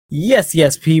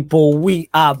Yes, people. We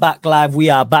are back live. We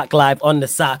are back live on the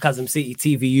Sarcasm City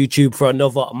TV YouTube for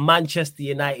another Manchester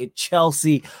United,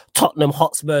 Chelsea, Tottenham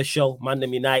Hotspur show.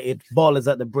 Mandem United, Ballers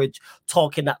at the Bridge,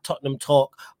 Talking That Tottenham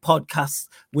Talk podcast,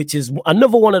 which is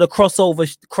another one of the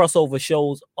crossover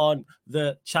shows on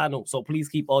the channel. So please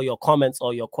keep all your comments,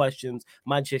 all your questions,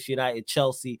 Manchester United,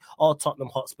 Chelsea, or Tottenham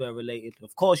Hotspur related.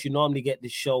 Of course, you normally get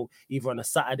this show either on a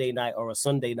Saturday night or a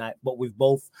Sunday night, but with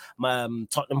both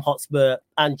Tottenham Hotspur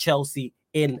and Chelsea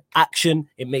in action,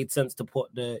 it made sense to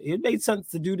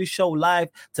do the show live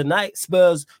tonight.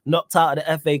 Spurs knocked out of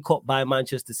the FA Cup by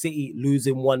Manchester City,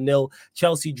 losing 1-0.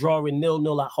 Chelsea drawing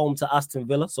 0-0 at home to Aston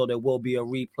Villa, so there will be a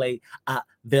replay at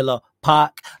Villa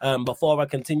Park. Before I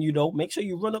continue though, make sure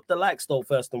you run up the likes though,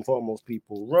 first and foremost,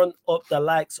 people. Run up the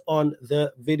likes on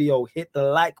the video. Hit the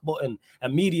like button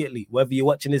immediately, whether you're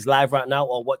watching this live right now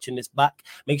or watching this back.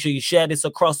 Make sure you share this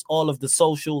across all of the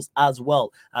socials as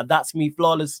well. That's me,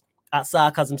 Flawless, at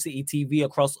Sarcasm City TV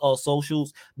across all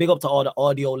socials. Big up to all the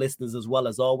audio listeners as well,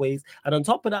 as always. And on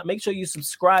top of that, make sure you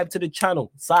subscribe to the channel.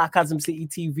 Sarcasm City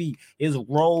TV is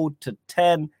road to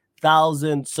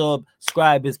 10,000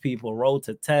 subscribers, people. Road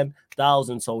to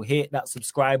 10,000. So hit that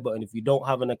subscribe button. If you don't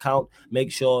have an account, make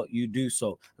sure you do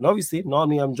so. And obviously,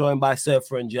 normally I'm joined by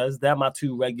Surfer and Jez. They're my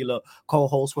two regular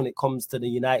co-hosts when it comes to the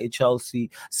United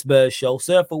Chelsea Spurs show.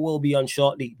 Surfer will be on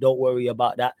shortly. Don't worry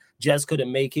about that. Jez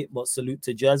couldn't make it, but salute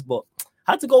to Jez. But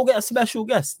had to go get a special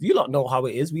guest. You don't know how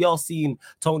it is. We all seen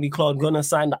Tony Claude Gunner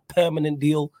sign that permanent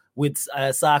deal with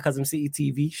Sarcasm City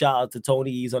TV. Shout out to Tony.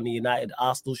 He's on the United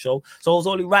Arsenal show. So it was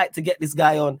only right to get this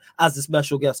guy on as a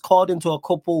special guest. Called into a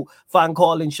couple fan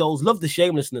calling shows. Love the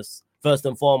shamelessness. First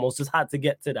and foremost, just had to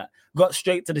get to that. Got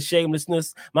straight to the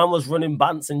shamelessness. Man was running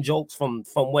bants and jokes from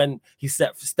when he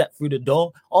stepped through the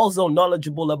door. Also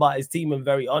knowledgeable about his team and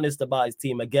very honest about his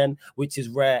team again, which is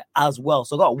rare as well.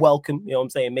 So got welcome, you know what I'm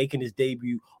saying, making his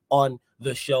debut on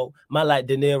the show. Man like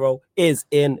De Niro is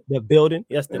in the building.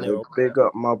 Yes, De Niro. Big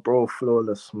up my bro,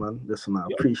 Flawless, man. Listen, I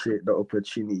appreciate the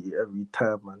opportunity every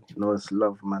time, man. You know, it's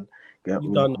love, man. Get me,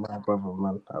 my brother,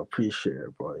 man. I appreciate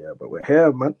it, bro. Yeah, but we're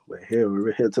here, man. We're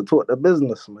here to talk the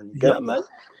business, man. You get man.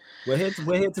 We're here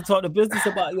to talk the business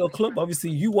about your club. Obviously,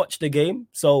 you watched the game,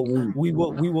 so we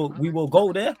will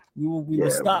go there. We will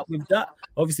start with that.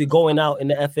 Obviously, going out in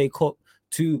the FA Cup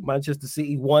to Manchester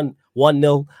City,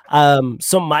 1-0.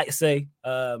 Some might say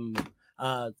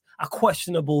a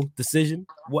questionable decision.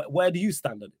 Where do you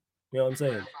stand on it? You know what I'm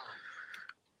saying?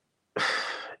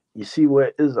 You see where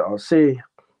it is. I'll say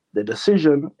the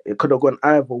decision, it could have gone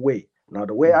either way. Now,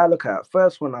 the way I look at it,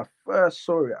 first, when I first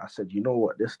saw it, I said, you know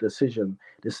what, this decision,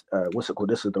 this is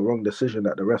the wrong decision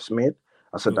that the refs made.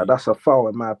 I said that's a foul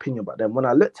in my opinion. But then when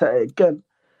I looked at it again,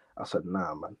 I said,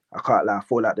 nah, man, I can't lie. I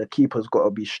feel like the keeper's got to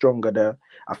be stronger there.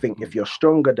 I think if you're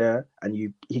stronger there, and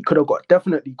he could have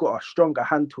definitely got a stronger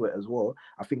hand to it as well.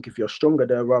 I think if you're stronger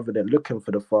there rather than looking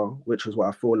for the foul, which is what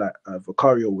I feel like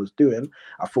Vicario was doing,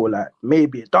 I feel like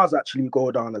maybe it does actually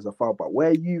go down as a foul. But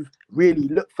where you've really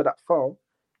looked for that foul,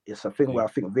 it's a thing where I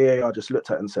think VAR just looked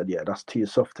at it and said, yeah, that's too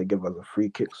soft to give us a free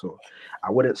kick. So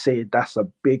I wouldn't say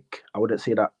I wouldn't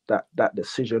say that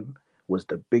decision was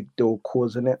the big deal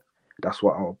causing it. That's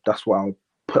what I'll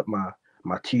put my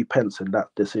 2 pence in that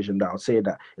decision. That I'll say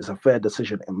that it's a fair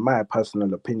decision in my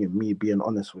personal opinion, me being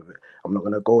honest with it. I'm not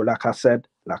gonna go, like I said,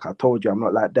 like I told you, I'm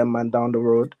not like them man down the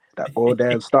road that go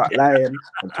there and start lying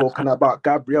and talking about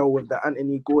Gabriel with the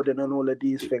Anthony Gordon and all of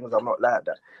these things. I'm not like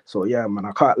that. So yeah, man,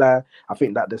 I can't lie. I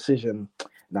think that decision,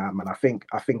 nah, man, I think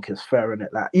it's fair in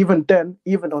it. Like even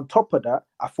on top of that,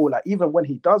 I feel like even when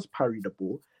he does parry the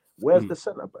ball, where's the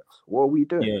centre backs? What are we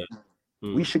doing? Yeah.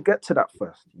 We should get to that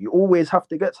first. You always have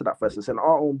to get to that first. It's in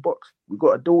our own box. We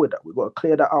got to deal with that. We got to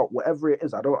clear that out, whatever it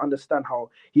is. I don't understand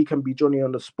how he can be Johnny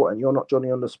on the spot and you're not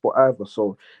Johnny on the spot either.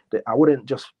 So I wouldn't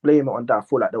just blame it on that. I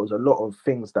feel like there was a lot of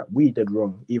things that we did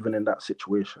wrong, even in that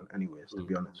situation. Anyways, to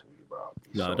be honest with you, bro.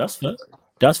 No, that's fair.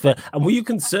 That's fair. And were you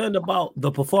concerned about the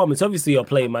performance? Obviously, you're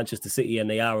playing Manchester City and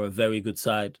they are a very good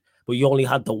side, but you only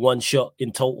had the one shot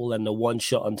in total and the one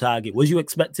shot on target. Was you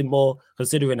expecting more,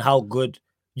 considering how good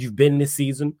you've been this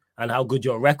season and how good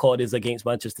your record is against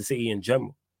Manchester City in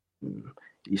general?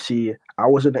 You see, I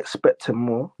wasn't expecting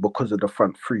more because of the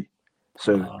front three.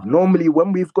 So normally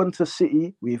when we've gone to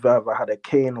City, we've either had a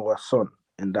Kane or a Son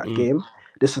in that game.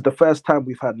 This is the first time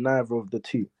we've had neither of the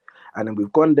two. And then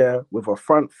we've gone there with a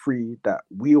front three that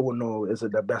we all know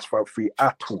isn't the best front three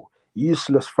at all.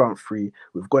 Useless front three.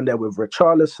 We've gone there with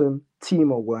Richarlison,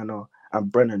 Timo Werner, and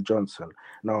Brennan Johnson.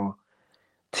 Now,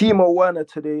 Timo Werner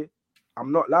today,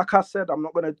 I'm not, like I said, I'm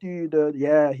not gonna do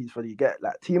he's really get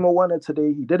like Timo Werner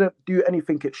today. He didn't do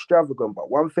anything extravagant, but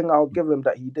one thing I'll give him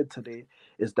that he did today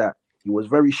is that he was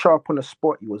very sharp on the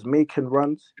spot. He was making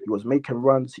runs.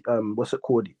 What's it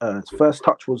called? His first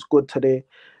touch was good today.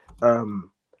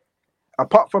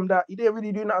 Apart from that, he didn't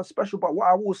really do nothing special. But what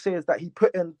I will say is that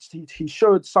he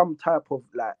showed some type of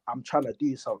like, I'm trying to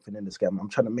do something in this game. I'm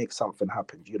trying to make something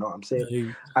happen. Do you know what I'm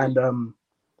saying? And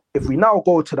if we now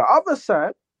go to the other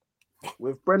side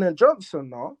with Brennan Johnson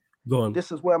now,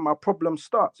 this is where my problem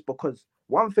starts, because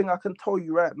one thing I can tell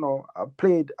you right now, I've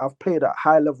played at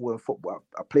high level in football.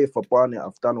 I played for Barnet.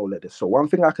 I've done all of this. So one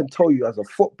thing I can tell you as a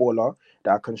footballer,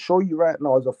 that I can show you right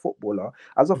now as a footballer,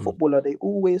 they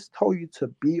always tell you to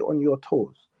be on your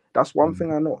toes. That's one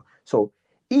thing I know. So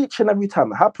each and every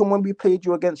time, it happened when we played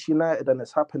you against United, and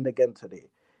it's happened again today.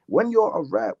 When you're a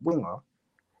right winger,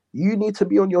 you need to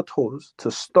be on your toes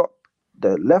to stop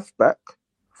the left back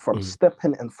from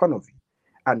stepping in front of you.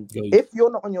 And if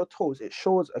you're not on your toes, it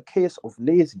shows a case of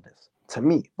laziness to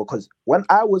me. Because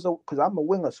because I'm a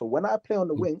winger, so when I play on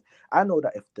the wing, I know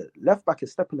that if the left back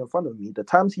is stepping in front of me, the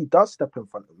times he does step in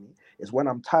front of me is when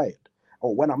I'm tired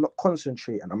or when I'm not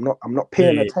concentrating. I'm not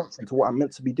paying attention to what I'm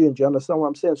meant to be doing. Do you understand what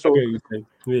I'm saying? So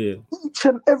each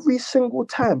and every single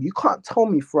time, you can't tell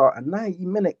me throughout a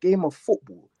 90-minute game of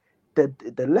football,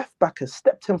 the left back has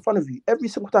stepped in front of you every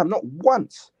single time. Not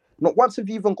once. Not once have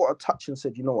you even got a touch and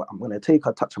said, you know what, I'm going to take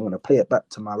a touch, I'm going to play it back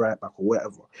to my right back or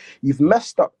whatever. You've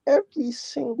messed up every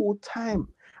single time.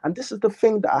 And this is the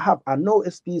thing that I have. I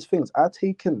notice these things. I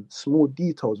take in small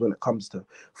details when it comes to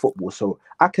football. So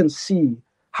I can see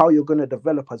how you're going to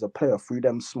develop as a player through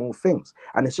them small things.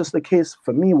 And it's just the case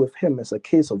for me with him. It's a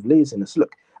case of laziness.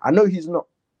 Look, I know he's not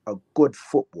a good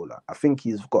footballer. I think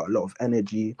he's got a lot of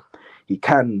energy. He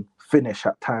can finish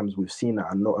at times. We've seen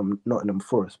that at Nottingham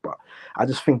Forest, but I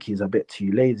just think he's a bit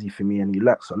too lazy for me, and he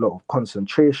lacks a lot of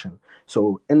concentration.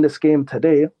 So in this game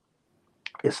today,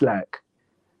 it's like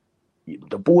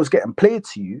the ball's getting played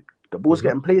to you.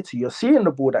 You're seeing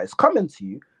the ball that is coming to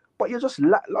you, but you're just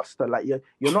lackluster. Like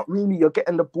you're not really. You're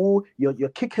getting the ball. You're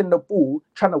kicking the ball,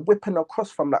 trying to whip it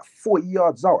across from like 40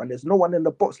 yards out, and there's no one in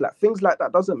the box. Like things like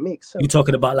that doesn't make sense. You're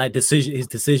talking about like his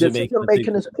decision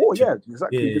making is poor. Yeah,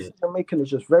 exactly. Decision making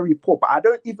is just very poor. But I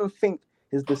don't even think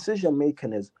his decision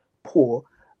making is poor.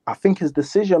 I think his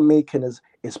decision making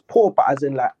is poor, but as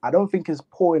in like I don't think it's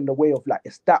poor in the way of like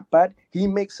it's that bad. He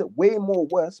makes it way more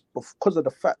worse because of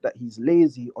the fact that he's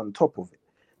lazy on top of it.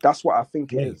 That's what I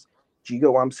think it is. Do you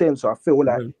get what I'm saying? So I feel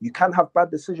like you can have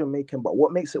bad decision making, but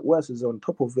what makes it worse is on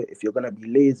top of it, if you're going to be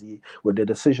lazy with the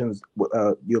decisions,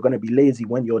 you're going to be lazy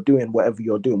when you're doing whatever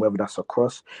you're doing, whether that's a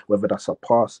cross, whether that's a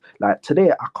pass. Like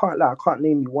today, I can't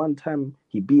name you one time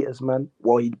he beat his man.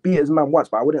 Well, he beat his man once,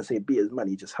 but I wouldn't say beat his man.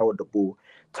 He just held the ball,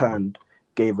 turned,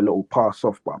 gave a little pass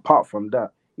off. But apart from that,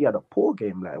 he had a poor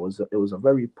game. Like it was a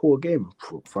very poor game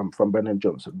from Brennan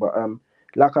Johnson. But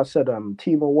like I said,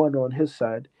 Timo Werner on his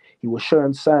side, he was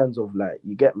showing signs of like,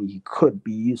 you get me, he could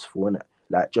be useful in it.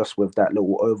 Like just with that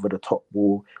little over the top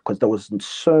ball, because there was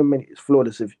so many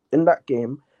flawless. In that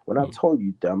game, when I told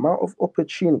you the amount of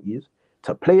opportunities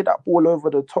to play that ball over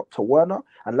the top to Werner,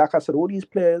 and like I said, all these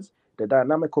players, the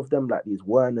dynamic of them, like these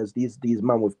Werners, these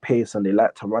men with pace, and they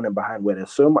like to run in behind where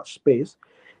there's so much space.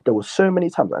 There was so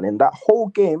many times, and in that whole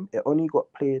game, it only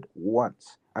got played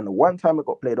once. And the one time it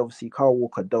got played, obviously Kyle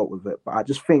Walker dealt with it. But I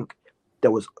just think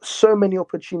there was so many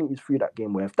opportunities through that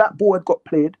game where if that ball had got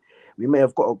played, we may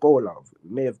have got a goal out of it.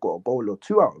 We may have got a goal or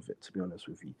two out of it, to be honest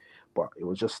with you. But it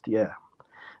was just, man,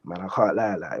 I can't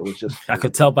lie. Like, it was just... I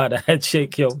could tell by the head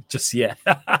shake, yo. Just, like,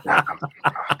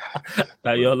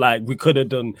 you're like, we could have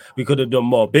done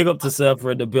more. Big up to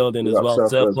Surfer in the building as well.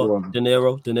 Surfer, De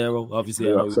Niro,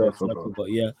 obviously. I know Surfer, but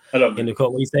yeah. Hello, in the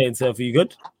court, what are you saying, Surfer? You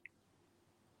good?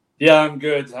 Yeah, I'm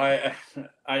good. I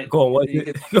go on.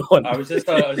 Go on. I was just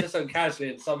on casually,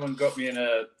 and someone got me in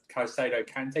a Caicedo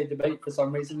Kante debate for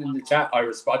some reason in the chat. I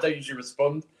don't usually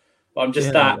respond, but I'm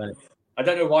just Right. I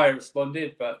don't know why I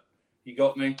responded, but you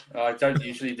got me. I don't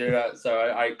usually do that,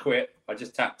 so I quit. I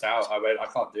just tapped out. I went, I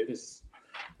can't do this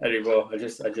anymore. I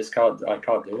just can't. I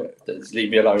can't do it. Just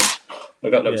leave me alone.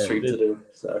 I've got no street to do.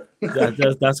 So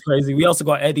that's crazy. We also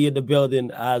got Eddie in the building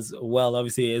as well.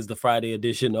 Obviously, it is the Friday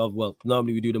edition of, well,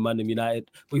 normally we do the Mandem United,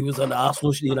 but he was on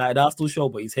the United Arsenal show,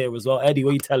 but he's here as well. Eddie,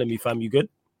 what are you telling me, fam? You good?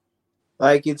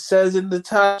 Like it says in the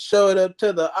title, showed up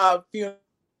to the funeral.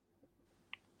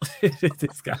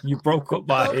 This guy, you broke up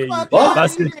my hair.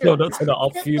 That's just showed up to the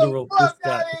op funeral. This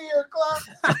guy.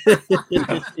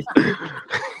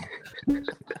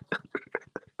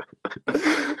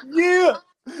 Yeah.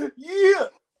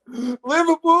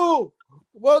 Liverpool.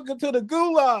 Welcome to the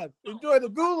gulag. Enjoy the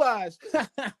goulash.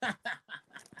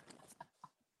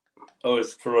 Oh,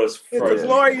 it's for us. It's a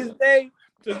glorious day.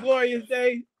 It's a glorious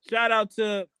day. Shout out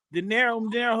to Dinero.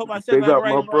 Hope I said Big that up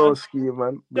right. my broski,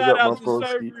 man. Big Shout up my out to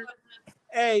broski. Surfer.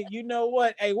 Hey, you know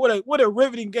what? Hey, what a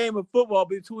riveting game of football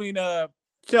between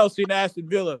Chelsea and Aston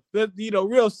Villa.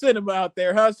 Real cinema out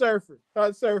there, huh, Surfer?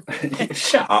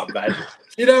 Shut up, man.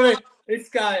 You know what I mean? This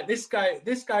guy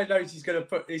knows he's gonna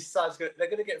put his side's they're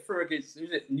gonna get through against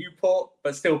Newport,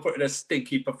 but still putting a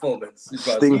stinky performance.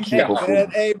 Stinky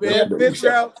performance. Hey man, fifth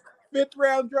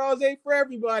round draws ain't for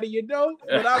everybody, you know.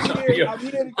 But I'm here. I'm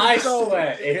here to console. I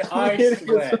swear. If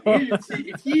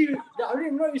you, I don't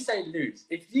even know if you say lose.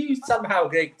 If you somehow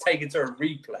get taken to a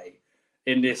replay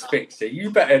in this fixture,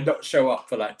 you better not show up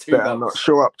for like 2 months. Better not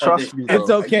show up. Trust me. It's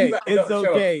okay. It's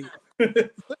okay.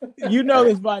 You know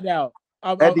this by now.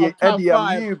 Eddie, I'm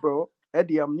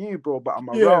new, bro. But I'm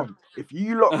around. If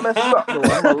you lot mess up, bro,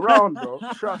 I'm around, bro.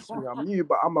 Trust me, I'm new,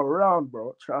 but I'm around,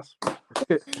 bro. Trust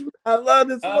me. I love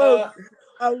the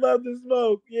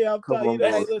smoke. Yeah, I'm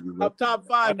top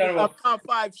 5. I'm top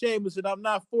 5 Sheamus, and I'm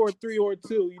not 4, 3, or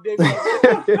 2. You dig me?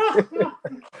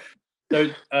 So,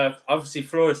 obviously,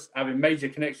 Flores having major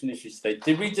connection issues today.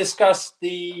 Did we discuss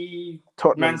the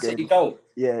Tottenham Man City game. goal?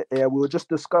 Yeah. We were just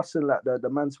discussing like the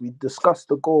Man's. We discussed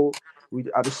the goal.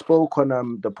 I just spoke on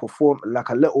the like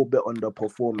a little bit on the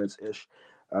performance ish,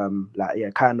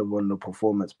 kind of on the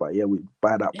performance. But yeah,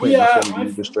 by that point, that's when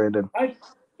we just joined in. I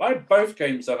had both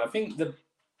games on. I think it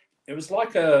was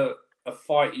like a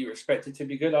fight you expected to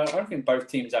be good. I don't think both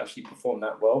teams actually performed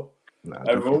that well.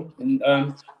 Overall. And,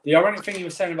 the ironic thing you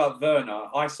were saying about Werner,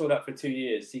 I saw that for 2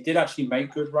 years. He did actually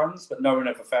make good runs, but no one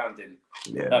ever found him.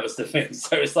 Yeah. That was the thing.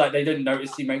 So it's like they didn't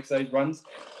notice he makes those runs.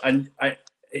 And I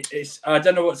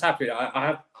don't know what's happening.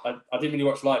 I didn't really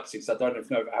watch Leipzig, so I don't know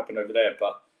if it happened over there.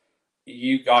 But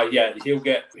you guys,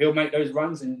 he'll make those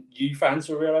runs, and you fans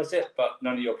will realise it, but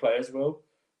none of your players will.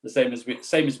 The same as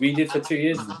we did for 2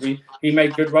 years. He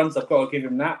made good runs. I've got to give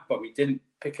him that, but we didn't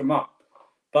pick him up.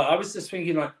 But I was just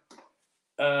thinking like.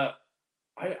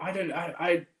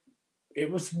 It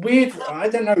was weird. I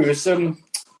don't know. It was a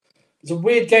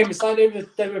weird game. It's like they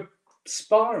were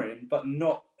sparring, but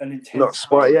not an intense. Not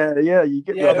spar. Yeah. You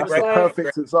get that's a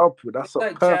perfect example. That's a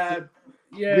perfect. Jab.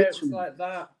 Yeah, it's like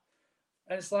that.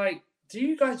 And it's like, do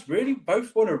you guys really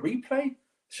both want to replay?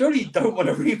 Surely you don't want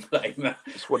to replay, man.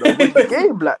 Just want to win the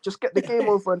game, like. Just get the game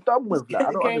over and done with, like.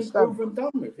 I don't understand. Over and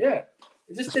done with, yeah.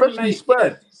 It just especially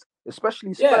Spurs.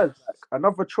 Especially Spurs, like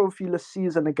another trophyless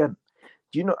season again.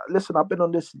 Do you know? Listen, I've been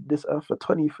on this earth for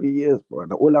 23 years, bro,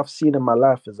 and all I've seen in my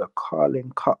life is a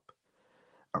Carling Cup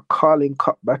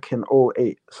back in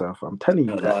 2008. So if I'm telling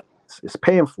you that, it's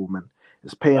painful, man.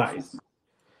 It's painful.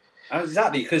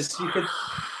 Exactly, because you could.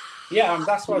 Yeah,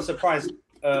 that's why I was surprised.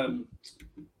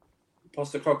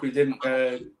 Postecoglou didn't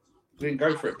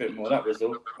go for it a bit more. That was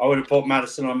all. I would have put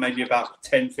Maddison on maybe about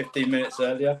 10-15 minutes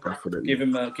earlier. Definitely. Give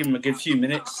him a good few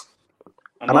minutes.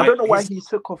 And I don't know why he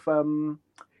took off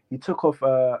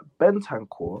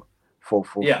Bentancur for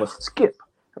Skip.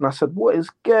 And I said, what is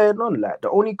going on? Like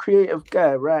the only creative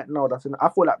guy right now I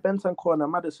feel like Bentancur and the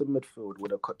Maddison midfield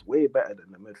would have cut way better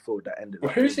than the midfield that ended.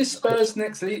 Well, who's his Spurs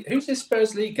next league? Who's his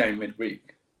Spurs league game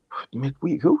midweek?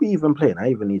 Midweek? Who are we even playing? I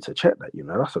even need to check that.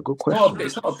 That's a good question.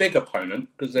 It's not a big opponent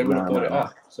because they would have brought it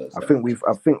up. So I think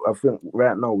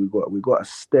right now we got a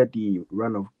steady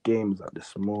run of games at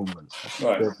this moment.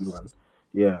 Right.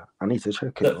 Yeah, I need to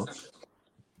check it.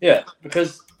 Yeah,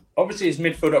 because obviously his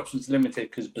midfield options limited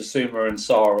because Basuma and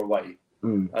Sarr are away.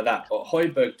 Like that, but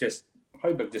Højbjerg just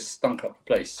stunk up the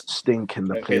place. Stinking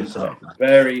the place up.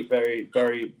 Very, very,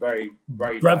 very, very,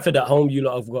 very. Brentford at home. You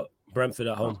lot have got Brentford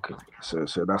at home. Okay. So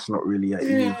that's not really an easy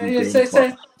game. It's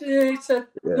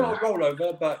not a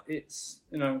rollover, but it's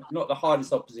not the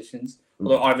hardest oppositions.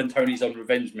 Although Ivan Toney's on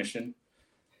revenge mission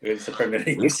against the Premier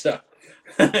League, so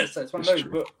it's one of those.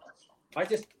 But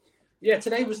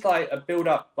today was like a build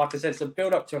up. Like I said, it's a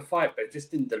build up to a fight, but it just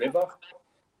didn't deliver.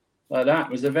 Like that,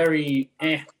 it was a very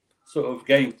sort of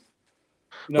game.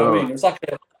 You know what I mean? It was like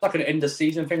an end of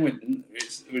season thing with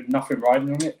nothing riding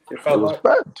on it. It felt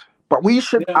bad. But we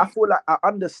should. I feel like I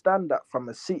understand that from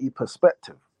a City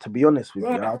perspective. To be honest with you,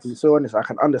 I'll be so honest. I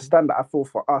can understand that. I feel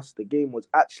for us, the game was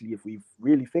actually, if we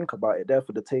really think about it, there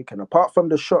for the taking. Apart from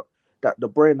the shot that De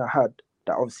Bruyne had,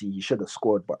 that obviously he should have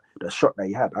scored, but the shot that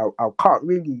he had, I can't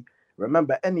really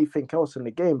remember anything else in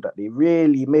the game that they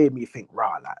really made me think,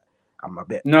 like I'm a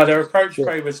bit. No, their approach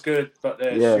play was good, but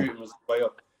their shooting was way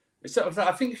up. It's sort of,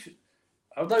 I think,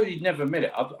 although he'd never admit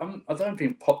it, I don't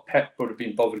think Pep would have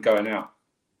been bothered going out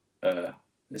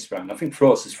this round. I think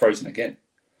Flores is frozen again.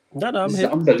 No, I'm This is here.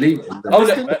 unbelievable.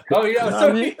 Oh, yeah.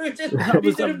 Sorry, he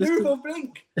didn't move or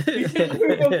blink. He didn't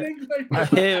move or blink. I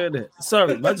hear it.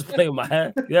 Sorry, man, just playing my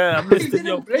hair. Yeah, I'm listening.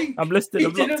 Yo, I'm listening.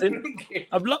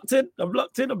 I'm locked in. I'm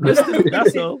locked in. I'm listening.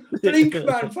 That's all. Blink,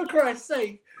 man, for Christ's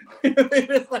sake.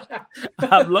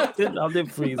 I'm locked in. I'm in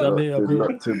freeze. I'm here. I'm here.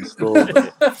 Locked in store.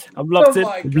 I'm locked in.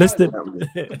 I'm listening.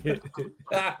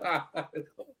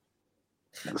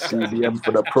 The CDM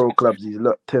for the pro clubs, he's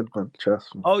locked in, man.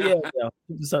 Trust me. Oh yeah.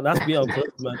 100%. That's me on club,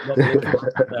 man. Not blinking.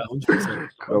 Yeah,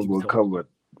 100%. Come on.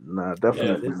 Nah,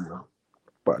 definitely. Yeah,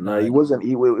 but no, he wasn't.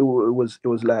 It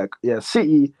was like, yeah,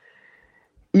 City.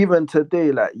 Even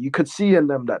today, like you could see in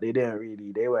them that they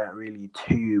weren't really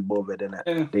too bothered in it.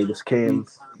 Yeah. They just came.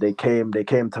 They came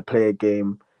to play a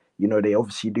game. You know, they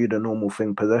obviously do the normal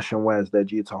thing possession-wise. They're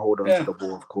due to hold on to the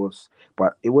ball, of course.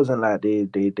 But it wasn't like they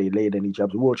laid any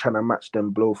jabs. We were trying to match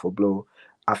them blow for blow.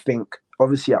 I think,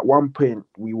 obviously, at one point,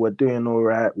 we were doing all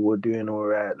right.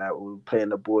 Like, we were playing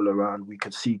the ball around. We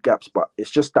could see gaps. But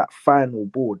it's just that final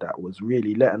ball that was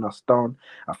really letting us down.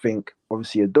 I think,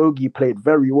 obviously, Udogie played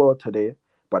very well today.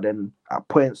 But then at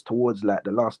points towards like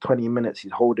the last 20 minutes,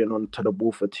 he's holding on to the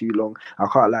ball for too long. I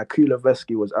can't lie,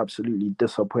 Kuleveski was absolutely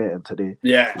disappointing today.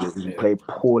 Yeah. He played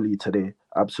poorly today.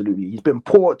 Absolutely. He's been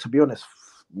poor, to be honest,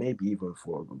 maybe even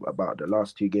for about the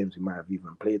last 2 games he might have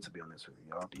even played, to be honest with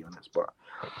you. I'll be honest. But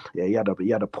yeah, he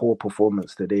had a poor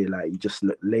performance today. Like, he just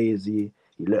looked lazy.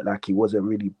 He looked like he wasn't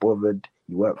really bothered.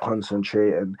 He weren't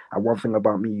concentrating. And one thing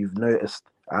about me, you've noticed,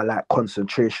 I like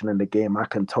concentration in the game. I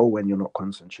can tell when you're not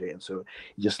concentrating. So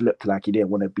he just looked like he didn't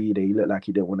want to be there. He looked like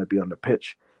he didn't want to be on the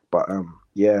pitch. But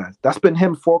yeah, that's been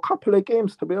him for a couple of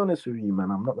games, to be honest with you,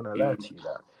 man. I'm not gonna lie to you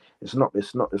that it's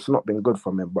not been good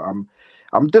from him. But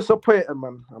I'm disappointed,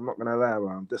 man. I'm not gonna lie,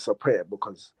 man. I'm disappointed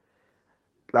because,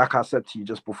 like I said to you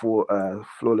just before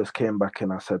Flawless came back in,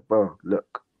 I said, bro,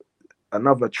 look,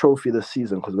 another trophy this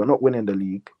season because we're not winning the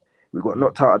league. We got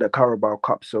knocked out of the Carabao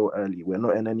Cup so early. We're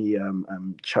not in any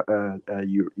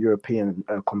European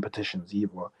competitions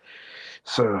either.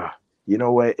 So, you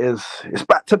know where it is. It's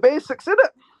back to basics, isn't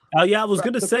it? Oh, yeah, I was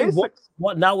going to say,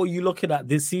 what now are you looking at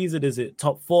this season? Is it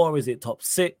top 4? Is it top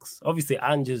 6? Obviously,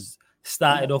 Ange's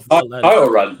started off. Title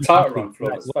run,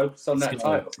 Flawless. Focus on that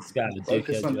title.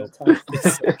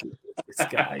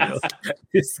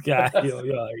 This guy,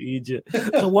 yo, Egypt.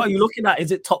 So what are you looking at?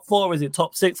 Is it top 4? Is it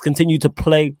top 6? Continue to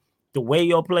play the way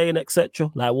you're playing, etc.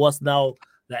 Like, what's now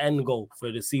the end goal for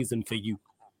the season for you?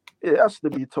 It has to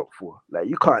be top 4. Like,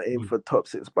 you can't aim for top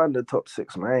 6. Ban the top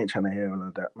 6, man. I ain't trying to hear all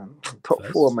of that, man. Top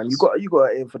 4, man. You got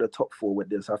to aim for the top 4 with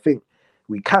this. I think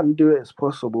we can do it. It's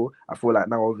possible. I feel like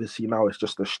now it's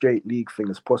just a straight league thing.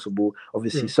 It's possible.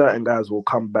 Obviously, certain guys will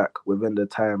come back within the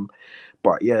time.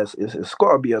 But yes, it's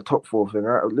got to be a top 4 thing.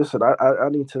 I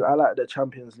like the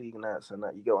Champions League nights and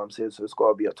that. You get what I'm saying? So it's got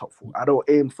to be a top 4. I don't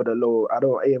aim for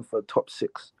top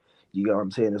 6. You get what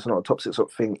I'm saying? It's not a top 6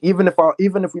 thing. Even if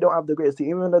we don't have the greatest team,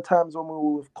 even in the times when we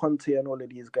were with Conte and all of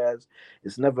these guys,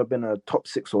 it's never been a top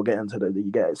 6 or get into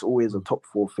it's always a top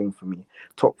 4 thing for me.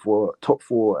 Top four,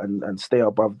 and stay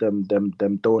above them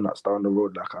donuts down the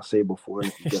road, like I say before.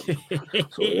 So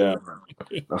yeah,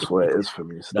 man, that's what it is for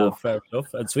me. No, fair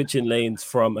enough. And switching lanes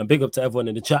and big up to everyone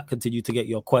in the chat. Continue to get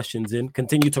your questions in.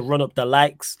 Continue to run up the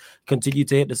likes. Continue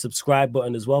to hit the subscribe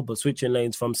button as well. But switching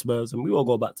lanes from Spurs, and we will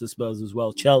go back to Spurs as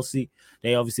well. Chelsea,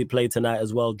 they obviously play tonight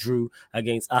as well. Drew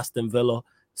against Aston Villa.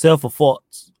 Self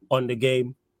thoughts on the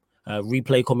game.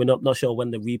 Replay coming up. Not sure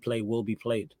when the replay will be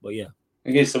played, but yeah. I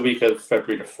guess the week of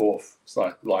February the 4th. It's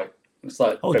like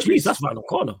oh jeez, that's right on the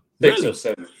corner. 6th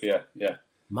or 7th. Yeah.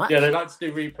 Matt. Yeah, they like to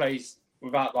do replays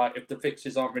without if the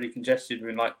fixtures aren't really congested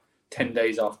within 10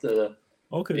 days after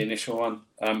the initial one,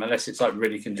 unless it's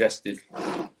really congested.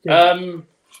 Yeah.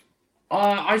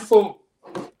 I thought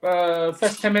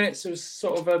first 10 minutes it was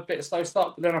sort of a bit of slow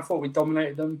start, but then I thought we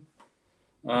dominated them.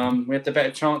 We had the better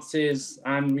chances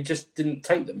and we just didn't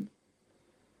take them.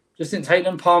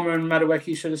 Palmer and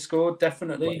Madueke should have scored,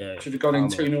 definitely. Should have gone in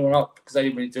 2-0 up because they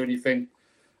didn't really do anything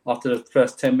after the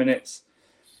first 10 minutes.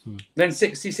 Then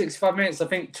 60, 65 minutes, I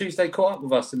think Tuesday caught up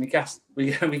with us and we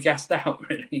gassed out,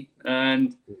 really.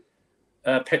 And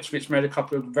Petrovic made a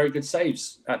couple of very good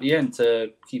saves at the end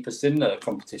to keep us in the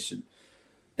competition.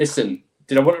 Listen,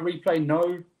 did I want to replay?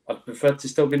 No. I preferred to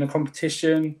still be in the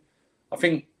competition. I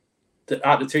think that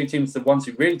out of the 2 teams, the ones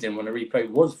who really didn't want to replay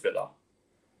was Villa.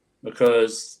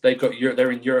 Because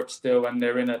they're in Europe still, and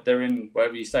they're in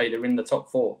whatever you say, they're in the top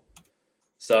 4.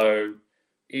 So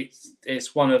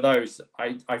it's one of those.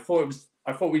 I thought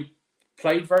we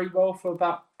played very well for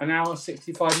about an hour,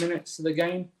 65 minutes of the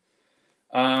game.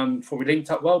 Thought we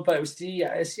linked up well, but it's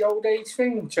the old age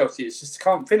thing with Chelsea. It's just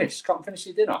can't finish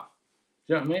your dinner.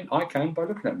 you know what I mean? I can by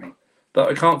looking at me, but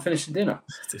I can't finish the dinner.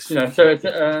 You know, so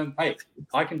hey,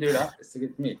 I can do that. It's a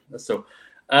good me. That's all.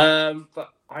 But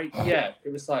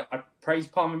it was like I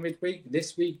praised Palmer midweek.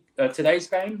 This week, today's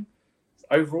game,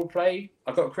 overall play,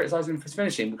 I got to criticise him for his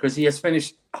finishing because he has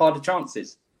finished harder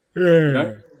chances. Yeah. You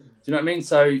know? Do you know what I mean?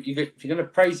 So if you're going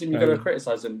to praise him, you've got to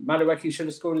criticise him. Madueke should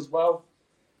have scored as well.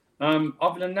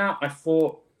 Other than that, I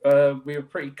thought we were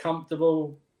pretty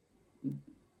comfortable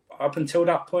up until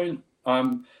that point.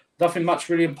 Nothing much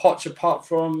really in Poch apart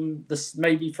from this,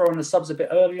 maybe throwing the subs a bit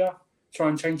earlier, try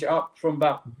and change it up from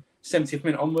about 70th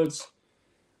minute onwards.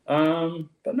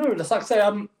 But no, like I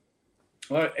say,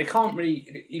 it can't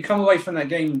really. You come away from that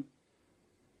game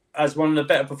as one of the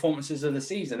better performances of the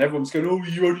season. Everyone's going, "Oh,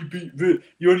 you only beat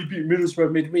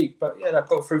Middlesbrough midweek," but yeah, that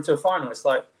got through to a final. It's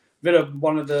like Villa,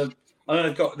 one of the. I know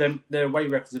they've got their away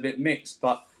records a bit mixed,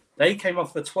 but they came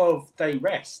off a 12-day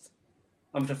rest.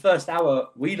 And for the first hour,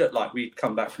 we looked like we'd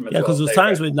come back from a 12-day because there's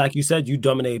times when, like you said, you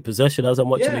dominated possession. As I'm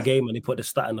watching the Yeah. game and they put the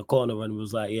stat in the corner and it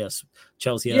was like, yes,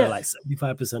 Chelsea had like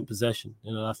 75% possession.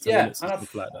 You know, after minutes and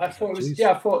stuff like that. I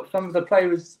thought some of the play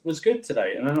was good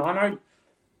today, and I know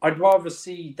I'd rather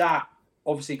see that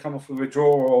obviously come off with a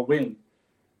draw or a win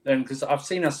than because I've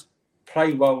seen us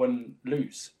play well and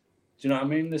lose. Do you know what I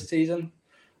mean? This season,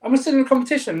 and we're still in a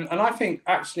competition, and I think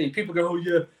actually people go, "Oh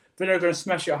yeah, Villa are going to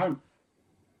smash it at home."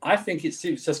 I think it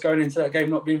suits us going into that game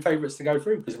not being favourites to go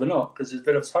through because we're not, because it's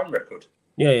Villa's home record.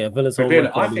 Yeah, Villa's home record.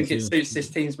 record. I think it suits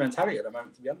this team's mentality at the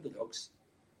moment to be underdogs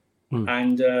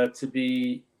and to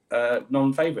be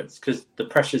non-favourites because the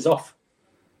pressure's off,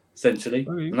 essentially.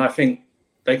 And I think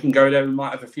they can go there. We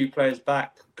might have a few players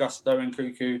back, Gusto and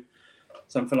Cuckoo,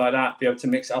 something like that, be able to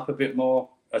mix it up a bit more,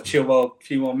 Chilwell a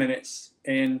few more minutes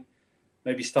in,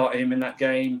 maybe start him in that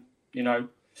game, you know,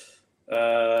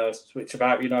 switch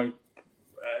about, you know.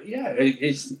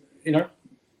 It's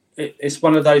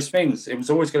one of those things. It was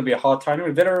always going to be a hard time. I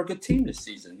mean, Villa are a good team this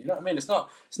season. You know what I mean? It's no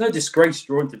disgrace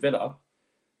drawing to Villa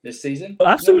this season.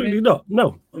 Absolutely you know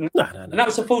not. No. And that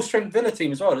was a full strength Villa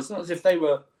team as well. It's not as if they're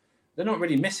not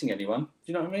really missing anyone. Do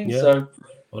you know what I mean? Yeah. So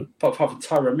apart from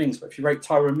Tyrone Mings, but if you rate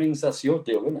Tyrone Mings, that's your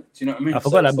deal, isn't it? Do you know what I mean? I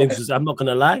forgot that Mings was. I'm not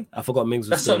gonna lie. I forgot Mings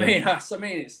was. That's what I mean. That's what I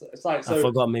mean. It's like so. I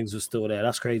forgot Mings was still there.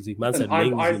 That's crazy. Man said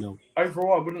Mings. You know.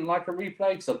 Overall, I wouldn't like a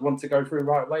replay because I'd want to go through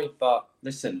right away. But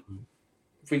listen,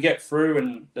 if we get through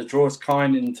and the draw's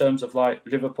kind in terms of like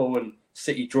Liverpool and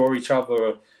City draw each other,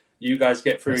 or you guys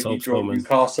get through and you draw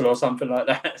Newcastle or something like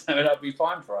that, so that'd be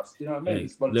fine for us. You know what I mean?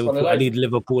 Liverpool, I need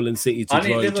Liverpool and City to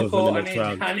draw each other in the next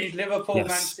round. I need Liverpool, Man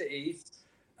City.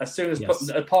 As soon as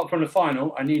apart from the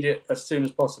final, I need it as soon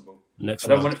as possible. I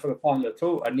don't want it for the final at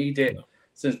all. I need it as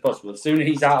soon as possible. The sooner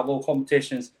he's out of all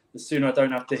competitions, the sooner I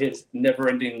don't have to hear this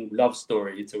never-ending love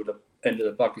story until the end of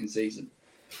the fucking season.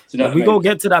 So, you know we go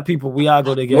get to that, people. We are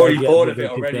going to get. I'm already bored of it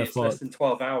already. It's less than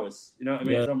 12 hours. You know what I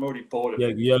mean? Yeah. I'm already bored of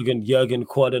it. Jurgen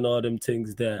Quad and all them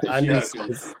things there. And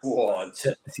Quad.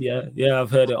 Yeah, I've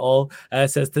heard it all.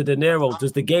 Says to De Niro,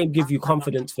 does the game give you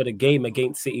confidence for the game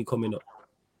against City coming up?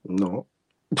 No.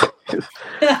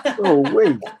 No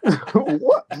way.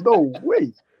 What? No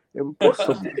way.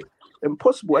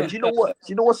 Impossible. And you know what?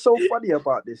 You know what's so funny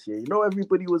about this year? You know,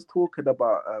 everybody was talking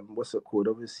about what's it called?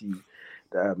 Obviously,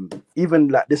 even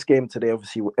like this game today,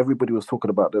 obviously, everybody was talking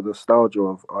about the nostalgia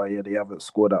of, oh yeah, they haven't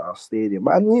scored at our stadium.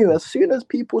 I knew as soon as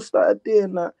people started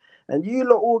doing that, and you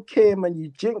lot all came and you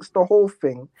jinxed the whole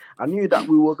thing, I knew that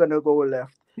we were gonna go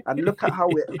left. And look at how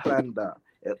it planned out.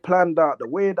 It planned out the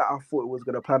way that I thought it was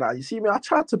going to plan out. You see me, I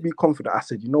tried to be confident. I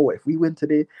said, you know what, if we win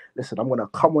today, listen, I'm going to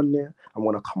come on there. I'm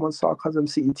going to come on Sarcasm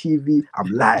City TV. I'm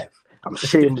live. I'm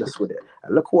shameless with it.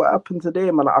 And look what happened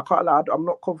today, man. I can't lie. I'm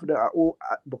not confident at all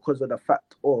because of the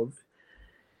fact of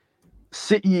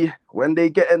City, when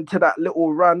they get into that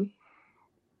little run,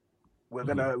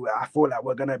 I feel like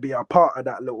we're going to be a part of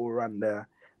that little run there.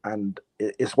 And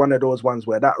it's one of those ones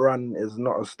where that run is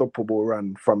not a stoppable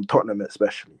run from Tottenham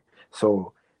especially.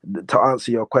 So to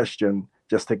answer your question,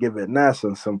 just to give it nice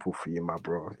and simple for you, my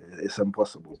bro, it's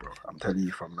impossible, bro. I'm telling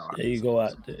you from now.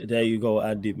 There you go,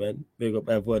 Andy, man. Big up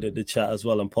everyone in the chat as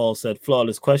well. And Paul said,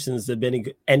 flawless questions. Have been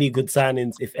any good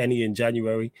signings, if any, in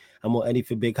January? And will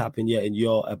anything big happen yet, in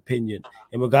your opinion?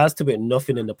 In regards to it,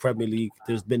 nothing in the Premier League.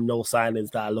 There's been no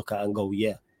signings that I look at and go,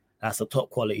 yeah, that's a top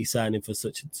quality signing for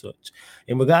such and such.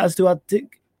 In regards to, I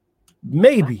think,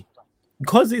 maybe,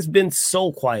 because it's been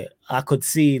so quiet, I could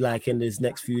see like in these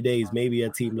next few days, maybe a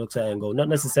team looks at it and go, not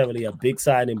necessarily a big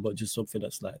signing, but just something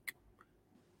that's like,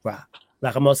 right.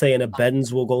 Like I'm not saying a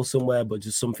Benz will go somewhere, but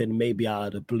just something maybe out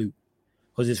of the blue.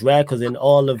 Because it's rare, because in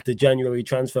all of the January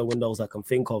transfer windows I can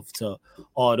think of to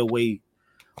all the way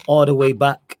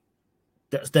back,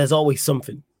 there's always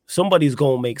something. somebody's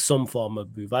going to make some form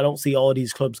of move. I don't see all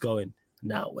these clubs going,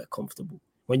 now we're comfortable,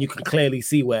 when you can clearly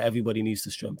see where everybody needs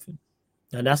to strengthen.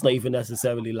 And that's not even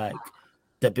necessarily like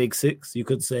the big six. You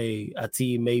could say a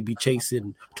team may be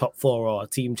chasing top 4 or a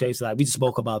team chasing, like we just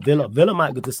spoke about Villa. Villa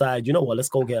might decide, you know what, let's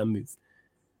go get a move.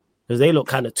 Because they look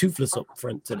kind of toothless up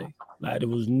front today. Like there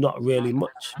was not really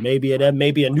much. Maybe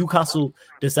a Newcastle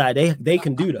decide they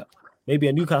can do that. Maybe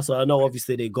a Newcastle, I know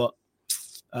obviously they got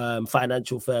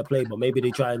financial fair play, but maybe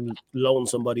they try and loan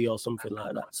somebody or something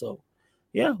like that. So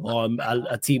yeah, or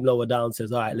a team lower down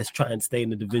says, all right, let's try and stay in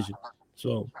the division.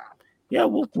 So yeah,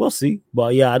 we'll see.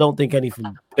 But yeah, I don't think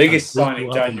anything. Biggest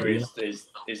signing January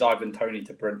is Ivan Toney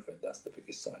to Brentford. That's the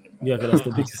biggest signing. Yeah, that's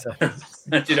the biggest signing.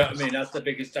 Do you know what I mean? That's the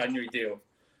biggest January deal.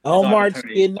 Omar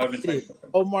T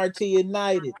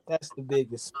United. That's the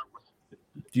biggest.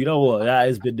 Do you know what? That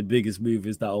has been the biggest move,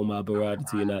 is that Omar Berardi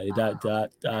to United.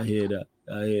 I hear that.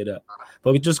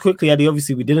 But just quickly, Eddie,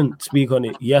 obviously we didn't speak on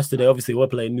it yesterday. Obviously, we're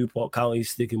playing Newport County,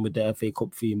 sticking with the FA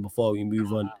Cup theme before we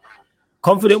move on.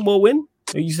 Confident we'll win?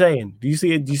 What are you saying? Do you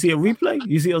see a replay? Do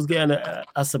you see us getting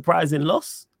a surprising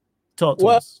loss? Talk to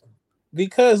us.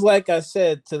 Because like I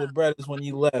said to the brothers when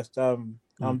you left, I'm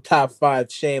top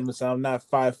 5 shameless. I'm not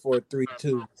 5, 4, 3,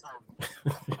 2.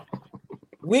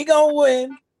 We gonna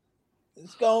win.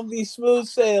 It's gonna be smooth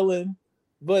sailing,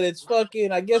 but it's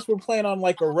fucking. I guess we're playing on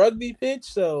like a rugby pitch.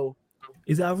 So,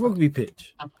 is that a rugby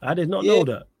pitch? I did not know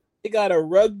that. They got a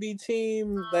rugby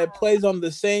team that plays on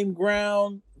the same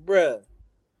ground, bruh.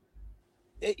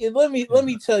 Let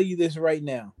me tell you this right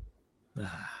now.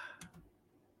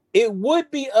 It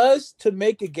would be us to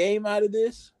make a game out of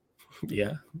this.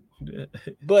 Yeah.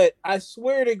 But I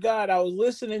swear to God, I was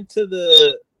listening to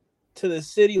the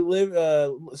city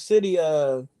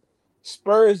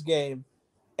Spurs game,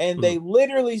 and they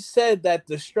literally said that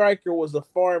the striker was a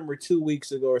farmer 2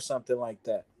 weeks ago or something like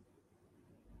that.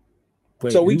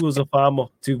 Wait, so he was a farmer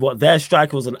to what? Their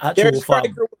striker was an actual farmer.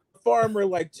 Was a farmer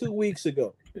like 2 weeks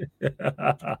ago.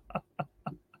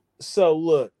 So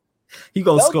look. He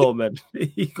gonna score, man.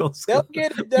 He gonna score. They'll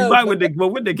get it done. He might win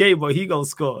the game, but he gonna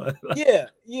score. Yeah.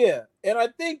 And I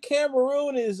think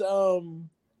Cameroon is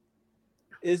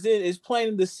playing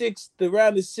in the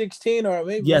round of 16 or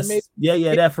maybe. Yes.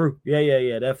 Yeah. That through.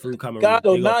 Yeah. That through Cameroon. God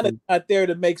Onana's not there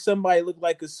to make somebody look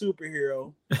like a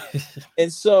superhero,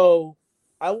 and so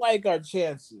I like our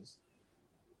chances.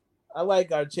 I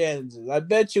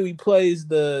bet you he plays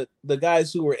the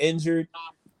guys who were injured.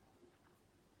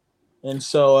 And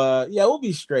so, we'll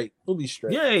be straight.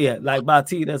 Yeah. Like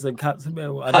Martinez and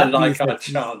Casemiro. I like our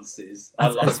chances.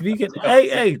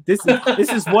 Hey, this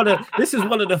is one of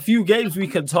the few games we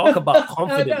can talk about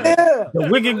confidently. The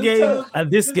Wigan game and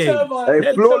this game.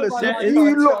 Hey, Flawless, if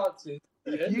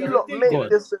you lot make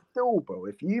this a deal, bro.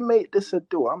 If you make this a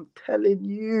deal, I'm telling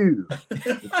you.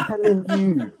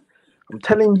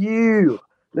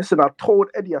 Listen, I told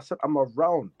Eddie, I said I'm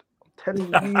around.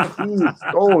 Telling you, please,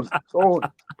 don't,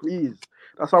 please.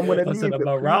 That's how I'm gonna leave it. I'm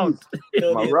around.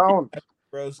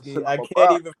 Broski, I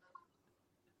can't even.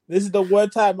 This is the one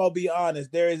time I'll be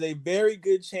honest. There is a very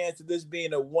good chance of this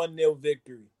being a 1-0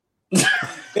 victory.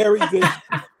 Very good.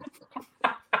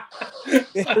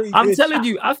 I'm telling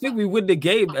you, I think we win the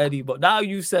game, Eddie. But now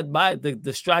you said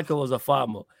the striker was a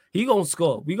farmer. He gonna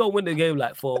score. We gonna win the game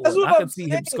like 4-1. I can see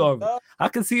him scoring. I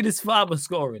can see this farmer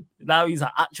scoring. Now he's an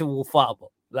actual farmer.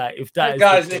 Like if that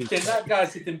guy's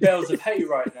hitting bales of hay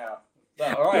right now.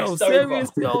 Like, all right,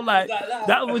 seriously, like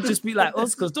that would just be like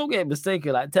us. Because don't get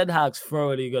mistaken, like Ten Hag's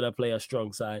thoroughly gonna play a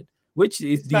strong side, which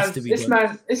needs to be. This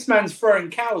man's throwing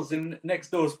cows in next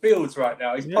door's fields right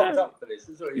now. He's pumped up for this.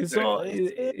 That's what he's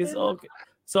doing. It's all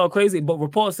so crazy. But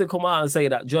reports did come out and say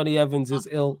that Johnny Evans is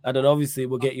ill, and then obviously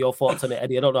we'll get your thoughts on it,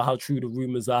 Eddie. I don't know how true the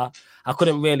rumors are.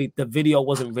 The video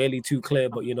wasn't really too clear,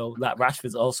 but like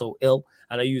Rashford's also ill,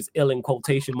 and I use ill in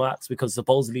quotation marks because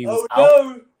supposedly he was out.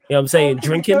 No. You know what I'm saying?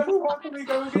 Drinking. What can we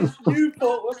go against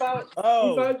Newport without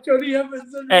Johnny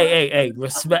Evans? Hey,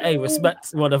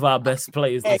 respect one of our best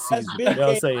players this season. You know what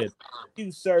I'm saying?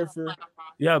 You surfer.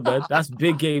 Yeah, man, that's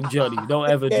big game, Johnny. Don't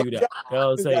ever do that. You know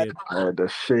what I'm saying? The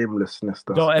shamelessness.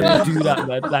 Don't ever do that,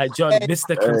 man. Like Johnny,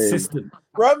 Mr. Consistent.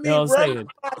 Run me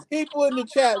people in the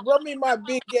chat. Run me my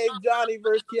big game Johnny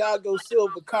versus Thiago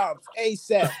Silva comps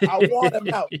ASAP. I want him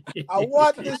out. I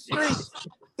want the streets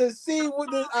to see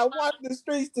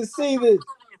this.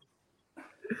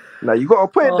 Now you got a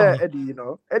point there, Eddie.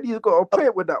 Eddie's got a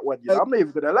point with that one. I'm not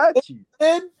even gonna lie to you.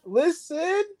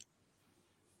 Listen.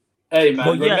 Hey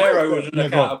man, Romero would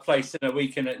look out of place in a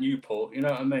weekend at Newport. You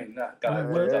know what I mean? That guy.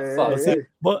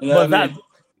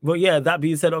 That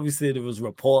being said, obviously there was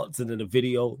reports and then a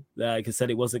video. Like I said,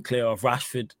 it wasn't clear if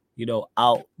Rashford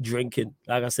out drinking.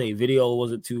 Like I say, video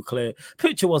wasn't too clear,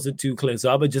 picture wasn't too clear. So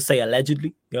I would just say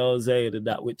allegedly, you know what I'm saying, and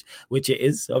that which it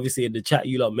is. Obviously, in the chat,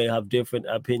 you lot may have different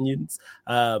opinions.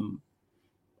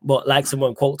 But like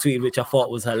someone quote tweeted, which I thought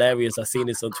was hilarious. I seen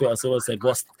this on Twitter. Someone said,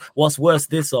 "What's worse,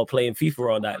 this or playing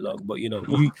FIFA all night long?" But you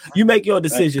make your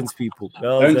decisions, people. You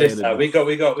know don't diss that. We got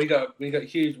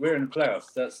huge. We're in the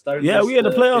playoffs. We're in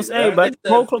the playoffs. Hey, man,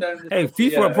 pro club. Hey,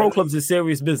 FIFA and pro clubs is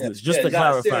serious business. Just to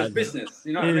clarify, serious business.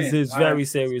 You know what I mean? It's very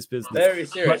serious business. Very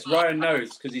serious. But Ryan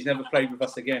knows because he's never played with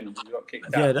us again. He got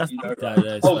kicked out. Yeah, that's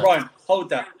Ryan,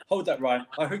 hold that, Ryan.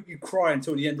 I hope you cry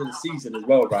until the end of the season as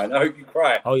well, Ryan. I hope you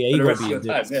cry. Oh yeah, he gonna be a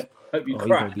bit. Yeah. Hope you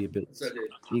cry. He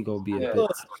gonna be a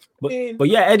bit. But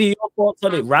yeah, Eddie, your thoughts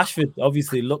on it? Rashford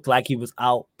obviously looked like he was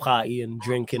out partying,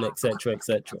 drinking, etc.,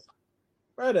 etc.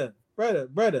 Brother.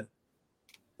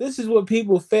 This is what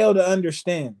people fail to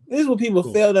understand. I think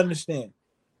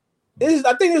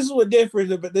this is what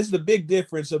difference, but this is the big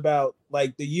difference about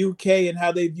like the UK and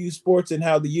how they view sports and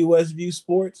how the US view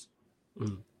sports.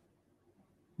 Do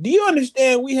you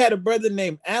understand? We had a brother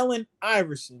named Allen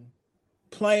Iverson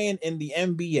playing in the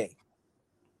NBA.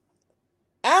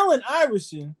 Allen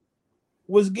Iverson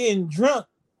was getting drunk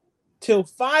till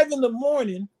 5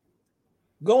 a.m,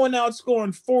 going out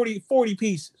scoring 40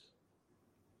 pieces.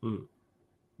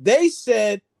 They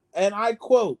said, and I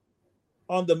quote,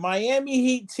 on the Miami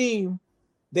Heat team,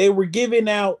 they were giving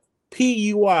out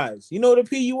PUIs. You know what a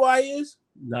PUI is?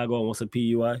 Not going. What's a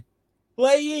PUI?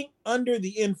 Playing under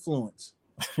the influence.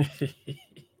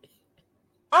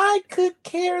 I could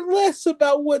care less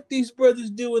about what these brothers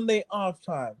do in their off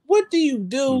time. What do you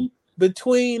do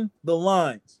between the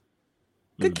lines?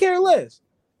 Could care less.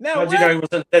 Now, how do you know he was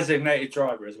a designated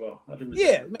driver as well?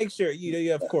 Yeah, make sure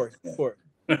of course.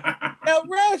 Now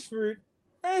Rashford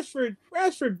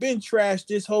been trashed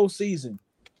this whole season.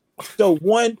 So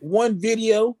one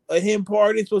video of him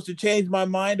partying supposed to change my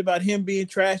mind about him being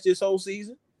trashed this whole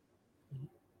season.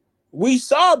 We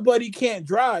saw Buddy can't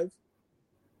drive.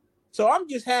 So I'm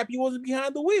just happy he wasn't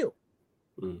behind the wheel.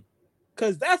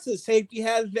 Because that's a safety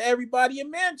hazard to everybody in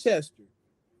Manchester.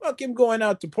 Fuck him going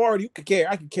out to party.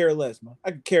 I could care less, man.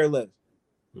 I could care less.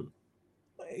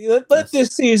 Let this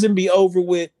season be over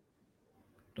with.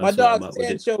 My dog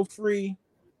Sancho free.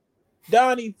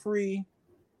 Donnie free.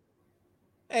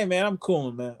 Hey, man, I'm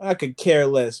cool, man. I could care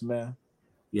less, man.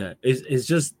 Yeah, it's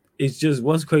just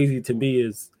what's crazy to me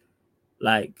is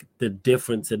like the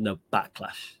difference in the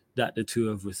backlash that the two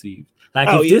have received.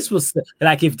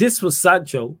 If this was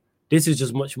Sancho, this is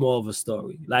just much more of a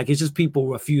story. Like it's just people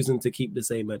refusing to keep the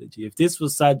same energy. If this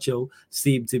was Sancho,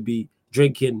 seemed to be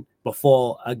drinking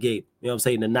before a game, you know what I'm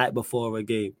saying, the night before a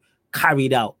game,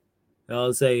 carried out. You know what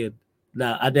I'm saying?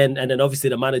 Now and then obviously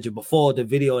the manager, before the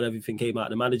video and everything came out,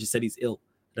 the manager said he's ill.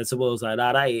 And someone was like,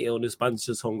 "Nah, that ain't ill. This man's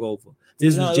just hungover."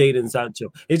 This was Jadon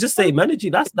Sancho. It's just same energy.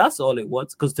 That's all it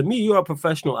was. Because to me, you're a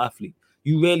professional athlete.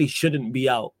 You really shouldn't be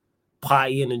out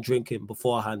partying and drinking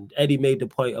beforehand. Eddie made the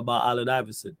point about Allen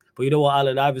Iverson. But you know what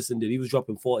Allen Iverson did? He was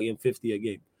dropping 40 and 50 a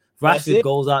game. Rashford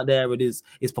goes out there and is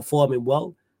performing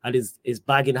well and is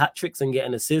bagging hat tricks and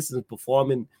getting assists and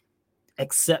performing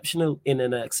exceptional in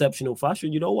an exceptional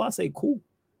fashion. You know what? I say, cool.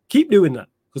 Keep doing that.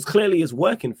 Because clearly it's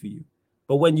working for you.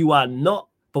 But when you are not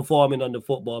performing on the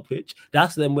football pitch,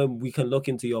 that's then when we can look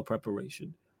into your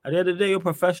preparation. At the end of the day, you're a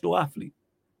professional athlete.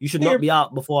 You should not be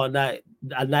out before a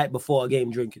night before a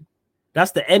game drinking.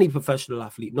 That's any professional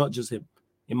athlete, not just him,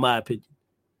 in my opinion.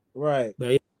 Right.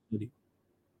 But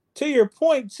to your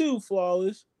point too,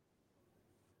 Flawless,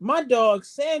 my dog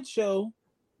Sancho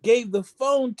gave the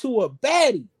phone to a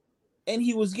baddie and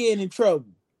he was getting in trouble.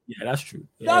 Yeah, that's true.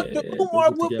 Dr.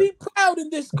 Umar will be proud in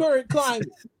this current climate.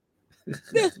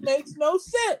 This makes no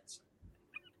sense.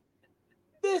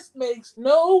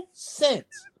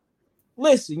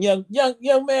 Listen, young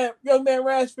man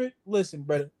Rashford. Listen,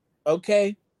 brother.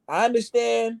 Okay, I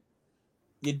understand.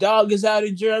 Your dog is out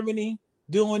in Germany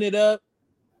doing it up.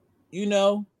 You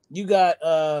know, you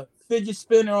got fidget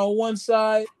spinner on one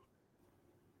side.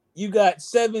 You got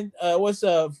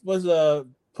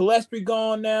Palestri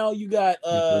gone now. You got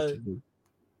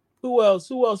who else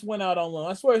went out on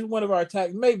loan? I swear it's one of our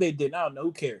attacks. Maybe they didn't. I don't know.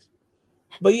 Who cares?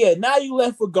 But yeah, now you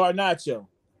left with Garnacho.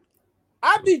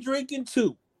 I'd be drinking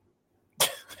too.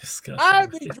 I'd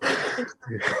be drinking.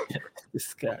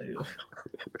 This guy.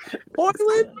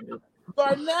 Portland,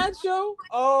 Garnacho.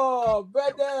 Oh,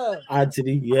 brother.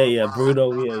 Anthony. Yeah.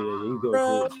 Bruno. Yeah. You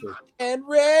go. And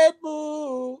Red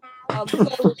Bull. I'm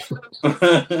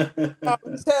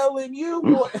telling you,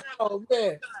 boy. Oh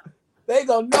man. They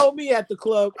gonna know me at the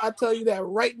club. I tell you that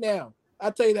right now.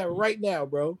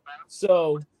 Bro.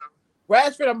 So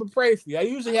Rashford, I'm gonna pray for you. I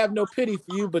usually have no pity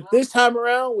for you, but this time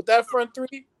around with that front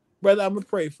three, brother, I'm gonna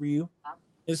pray for you.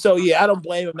 And so, yeah, I don't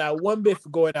blame him not one bit for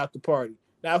going out the party.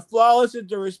 Now, Flawless is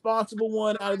the responsible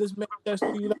one out of this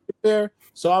Manchester United pair,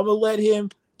 so I'm gonna let him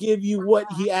give you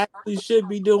what he actually should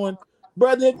be doing,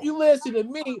 brother. If you listen to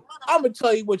me, I'm gonna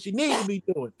tell you what you need to be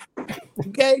doing.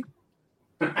 Okay,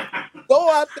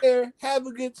 go out there, have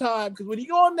a good time, because when you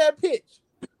go on that pitch,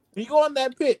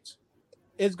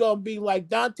 it's gonna be like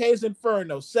Dante's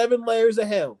Inferno, 7 layers of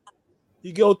hell.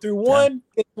 You go through one,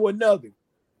 get to another.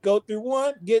 Go through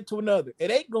one, get to another. It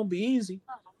ain't gonna be easy.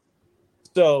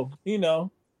 So, hell,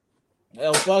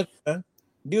 fuck, man.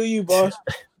 Do you, boss?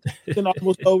 It's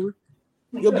almost over.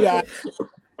 You'll be all right.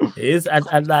 It is,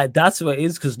 and like that's what it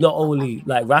is, because not only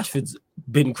like Rashford's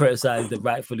been criticized and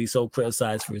rightfully so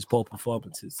criticized for his poor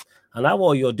performances, and now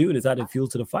all you're doing is adding fuel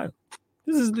to the fire.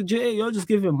 This is legit. You're just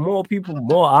giving more people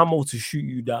more ammo to shoot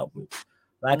you down with.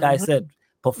 Like I said,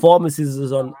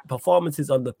 performances on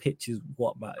the pitch is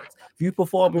what matters. If you're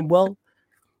performing well,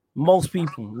 most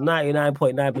people,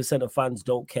 99.9% of fans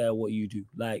don't care what you do.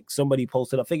 Like somebody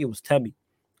posted, I think it was Temmie.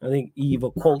 I think he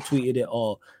either quote tweeted it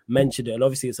or mentioned it. And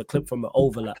obviously it's a clip from an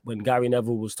overlap when Gary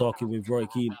Neville was talking with Roy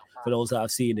Keane, for those that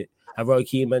have seen it. And Roy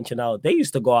Keane mentioned how they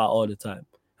used to go out all the time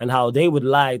and how they would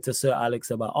lie to Sir Alex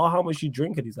about, how much you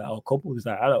drink? And he's like, a couple. He's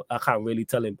like, I can't really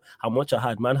tell him how much I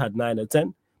had. Man had 9 or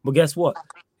 10. But guess what?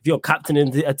 If you're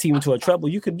captaining a team to a treble,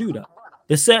 you can do that.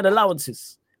 There's certain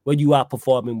allowances when you are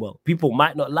performing well. People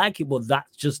might not like it, but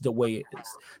that's just the way it is.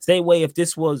 Same way if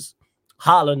this was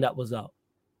Haaland that was out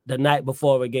the night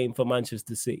before a game for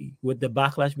Manchester City, would the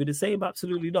backlash be the same?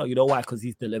 Absolutely not. You know why? Because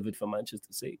he's delivered for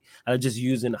Manchester City. And I'm just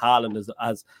using Haaland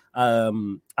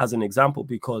as an example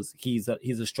because he's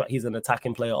an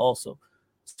attacking player also.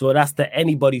 So that's to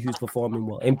anybody who's performing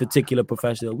well, in particular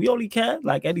professional. We only care,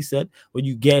 like Eddie said, when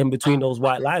you get in between those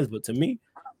white lines. But to me,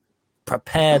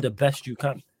 prepare the best you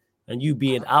can. And you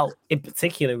being out, in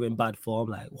particular in bad form,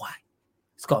 like, why?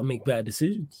 It's got to make better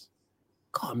decisions.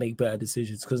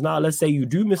 Because now let's say you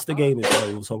do miss the game if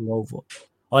it was hungover.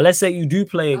 Or let's say you do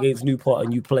play against Newport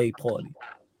and you play poorly.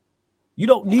 You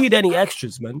don't need any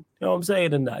extras, man. You know what I'm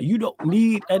saying? And that you don't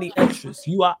need any extras.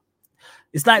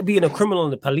 It's like being a criminal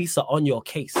and the police are on your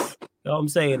case. You know what I'm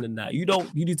saying? And that you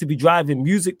need to be driving,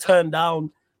 music turned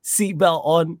down, seatbelt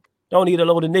on. Don't need a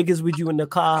load of niggas with you in the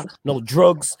car, no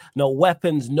drugs, no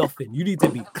weapons, nothing. You need to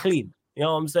be clean. You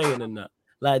know what I'm saying? And that,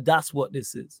 like, that's what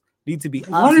this is. Need to be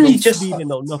no speeding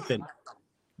or nothing.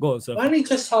 Go on, sir. Why don't you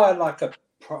just hire like a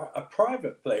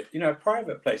private place?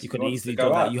 Private place. You could easily do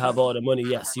that. You have all the money.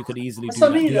 Yes, you could easily do that.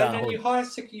 That's what I mean. And then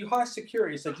you hire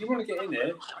security. So, do you want to get in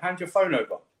there? Hand your phone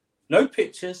over. No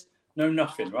pictures. No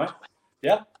nothing. Right?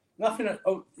 Yeah. Nothing.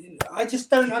 Oh, I just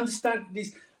don't understand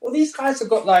these. Well, these guys have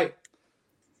got like.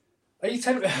 Are you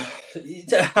telling me?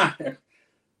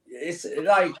 It's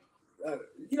like,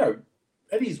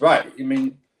 Eddie's right. I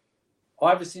mean,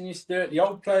 Iverson used to do it. The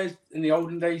old players in the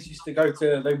olden days used to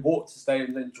they walked to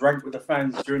stadiums and drank with the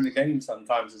fans during the game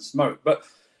sometimes and smoked. But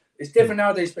it's different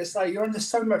nowadays. But it's like you're under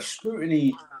so much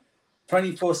scrutiny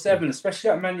 24/7, especially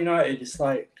at Man United. It's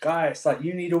like, guys, it's like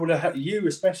you need all the help. You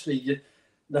especially,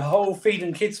 the whole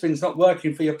feeding kids thing's not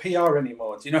working for your PR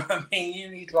anymore. Do you know what I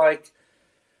mean?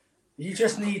 You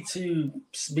just need to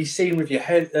be seen with your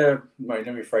head. Wait,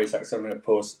 let me phrase that because I'm going to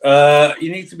pause.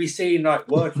 You need to be seen like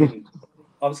working.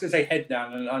 I was going to say head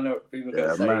down, and I know what people are going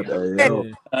to say. You know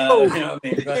what I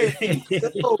mean?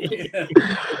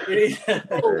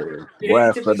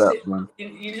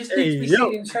 You just need to be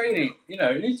seen in training. You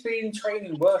need to be in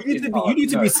training working. You need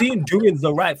to be seen doing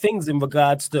the right things in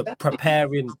regards to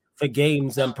preparing for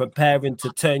games and preparing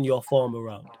to turn your form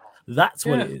around. That's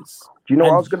what it is. Do you know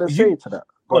what I was going to say to that?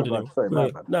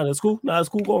 No, that's cool. Go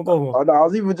on. Oh, no, I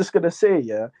was even just gonna say,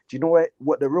 do you know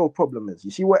what the real problem is?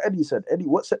 You see what Eddie said?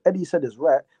 What Eddie said is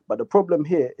right, but the problem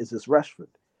here is this Rashford.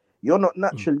 You're not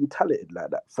naturally talented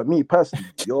like that. For me personally,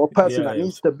 you're a person that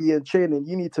needs to be in training.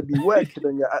 You need to be working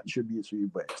on your attributes, you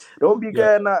boy. Don't be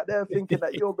going out there thinking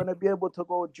that you're gonna be able to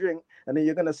go drink and then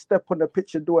you're gonna step on the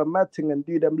pitch and do a mad thing and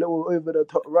do them little over the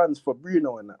top runs for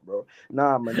Bruno and that, bro.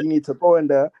 Nah, man, you need to go in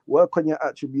there, work on your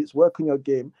attributes, work on your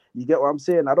game. You get what I'm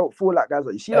saying? I don't feel like guys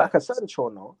like you see like a Sancho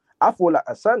now. I feel like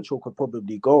a Sancho could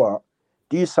probably go out,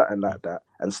 do something like that,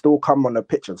 and still come on the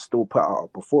pitch and still put out a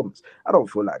performance. I don't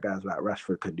feel like guys like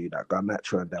Rashford can do that. Got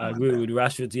natural. I agree with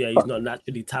Rashford. Yeah, he's not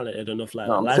naturally talented enough like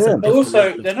that. But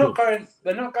also, they're not going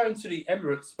to the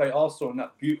Emirates to play Arsenal on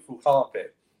that beautiful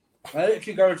carpet. If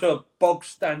you go to a bog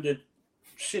standard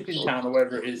shipping town or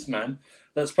wherever it is, man,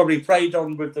 that's probably played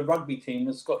on with the rugby team.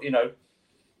 That's got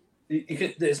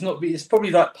it's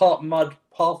probably like part mud,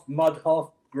 half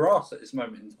grass at this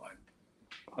moment in time.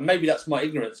 And maybe that's my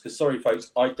ignorance, because sorry,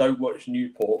 folks, I don't watch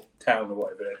Newport Town or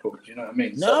whatever they're called. Do you know what I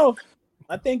mean? No,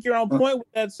 I think you're on point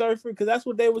with that, Surfer, because that's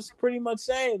what they was pretty much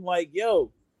saying. Like, yo,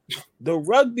 the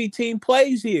rugby team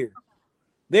plays here.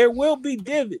 There will be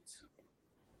divots.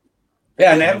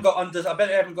 Yeah, and they haven't got under. I bet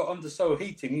they haven't got under soil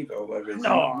heating either, or whatever. No, you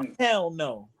know what I mean? Hell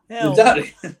no.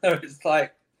 Exactly. It's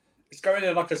like it's going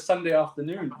in like a Sunday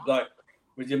afternoon, like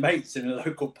with your mates in a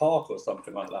local park or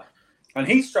something like that. And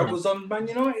he struggles on Man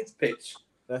United's pitch.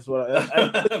 That's what do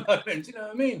you know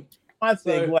what I mean? I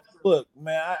think, like, look,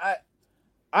 man,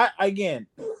 I again,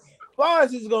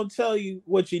 Foz is gonna tell you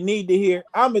what you need to hear.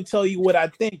 I'm gonna tell you what I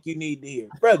think you need to hear,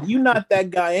 brother. You're not that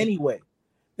guy anyway.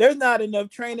 There's not enough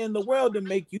training in the world to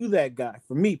make you that guy,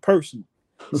 for me personally.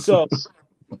 So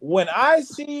when I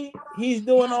see he's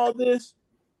doing all this,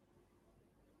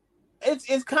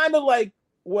 it's kind of like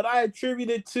what I attribute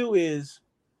it to is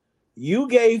you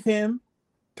gave him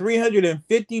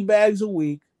 350 bags a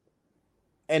week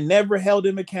and never held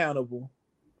him accountable.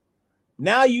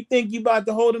 Now you think you about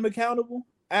to hold him accountable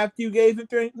after you gave him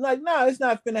 3? Like, no, it's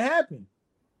not gonna happen.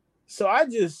 So I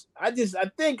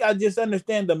think I just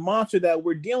understand the monster that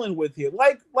we're dealing with here.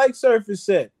 Like Surfer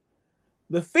said,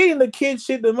 the feeding the kids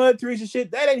shit, the Mother Teresa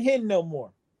shit, that ain't hitting no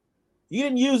more. You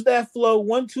didn't use that flow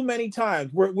one too many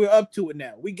times. We're up to it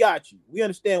now. We got you. We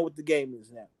understand what the game is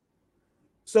now.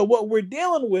 So what we're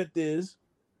dealing with is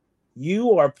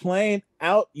you are playing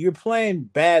out. You're playing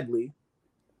badly.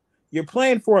 You're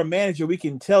playing for a manager we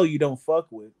can tell you don't fuck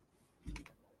with.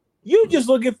 You just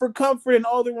looking for comfort in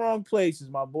all the wrong places,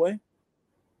 my boy.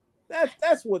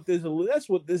 That's what this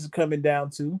is coming down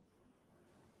to.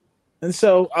 And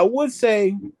so I would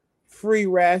say free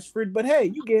Rashford, but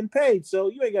hey, you getting paid, so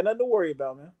you ain't got nothing to worry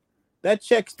about, man. That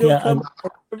check still comes.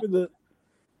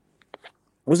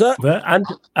 What's up?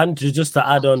 And just to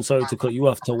add on, sorry to cut you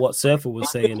off, to what Surfer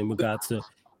was saying in regards to,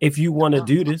 if you want to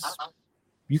do this,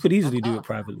 you could easily do it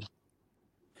privately.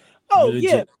 Oh,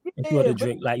 yeah. If you want to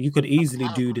drink, like, you could easily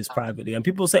do this privately. And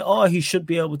people say, oh, he should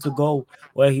be able to go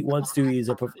where he wants to.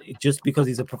 Just because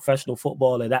he's a professional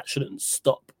footballer, that shouldn't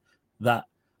stop that.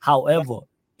 However,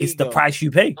 it's the price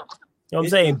you pay. You know what I'm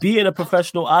saying? Being a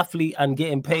professional athlete and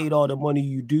getting paid all the money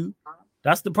you do,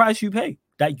 that's the price you pay.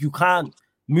 That you can't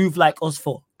move like us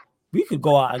for. We could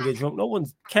go out and get drunk. No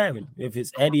one's caring. If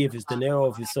it's Eddie, if it's De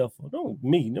Niro, if it's yourself. No,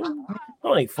 me. No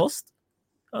one ain't fussed.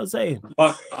 I was saying.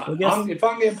 But if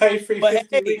I'm getting paid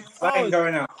 $350 a week, I ain't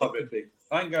going out publicly.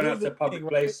 I ain't going out to a public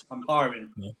place. I'm hiring.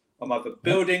 Yeah. I'm either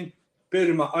building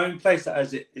my own place that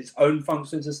has its own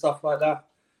functions and stuff like that,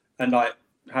 and like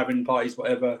having parties,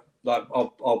 whatever. Like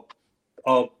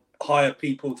I'll hire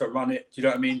people to run it. Do you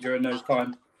know what I mean? During those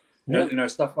times, you know,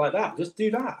 stuff like that. Just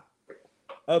do that.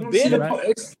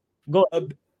 It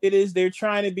is. They're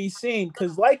trying to be seen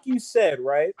because, like you said,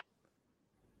 right.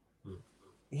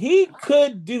 He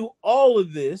could do all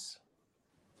of this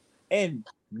and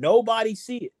nobody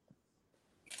see it.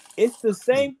 It's the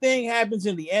same thing happens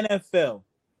in the NFL.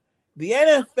 The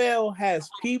NFL has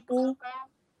people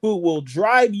who will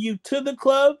drive you to the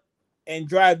club and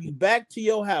drive you back to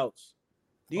your house.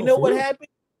 Do you know what happens?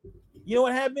 You know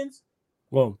what happens?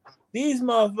 Well, these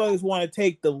motherfuckers want to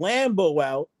take the Lambo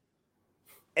out,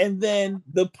 and then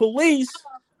the police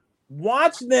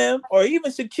watch them, or even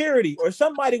security, or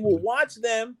somebody will watch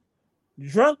them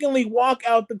drunkenly walk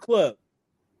out the club.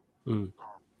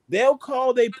 They'll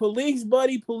call their police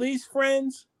buddy, police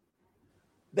friends.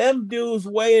 Them dudes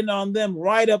waiting on them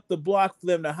right up the block for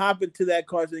them to hop into that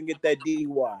car and get that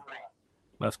DUI.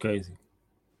 That's crazy.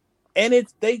 And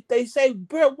it's they say,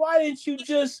 bro, why didn't you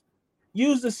just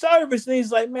use the service? And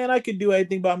he's like, man, I could do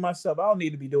anything by myself. I don't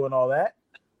need to be doing all that.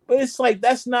 But it's like,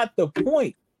 that's not the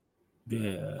point.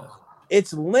 Yeah.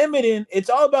 It's limiting. It's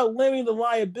all about limiting the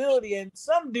liability. And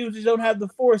some dudes just don't have the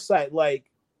foresight. Like,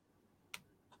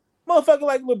 motherfucker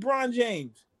like LeBron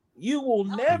James. You will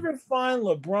never find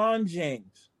LeBron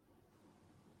James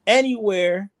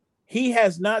anywhere he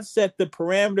has not set the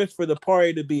parameters for the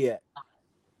party to be at.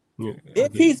 Yeah,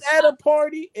 if he's at a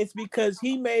party, it's because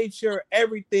he made sure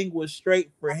everything was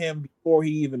straight for him before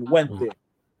he even went there.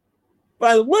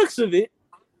 By the looks of it,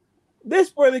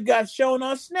 this brother got shown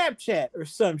on Snapchat or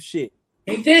some shit.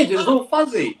 He did. It was all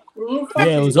fuzzy.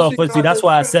 Yeah, it was all fuzzy. That's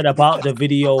why I said about the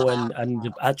video and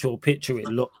the actual picture.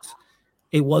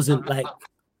 It wasn't like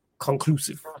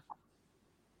conclusive.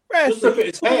 Rash, you look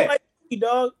like me,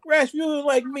 dog. Rash, you look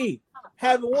like me.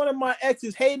 Having one of my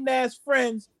ex's hating ass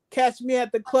friends catch me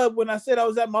at the club when I said I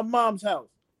was at my mom's house.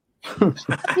 That's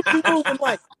what you moving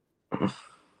like.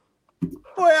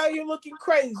 Boy, out here looking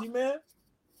crazy, man.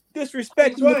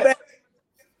 Disrespecting the back.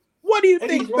 What do you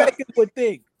think Beckham would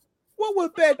think? What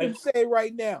would Beckham say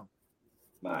right now?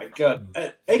 My God,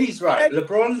 Eddie's right.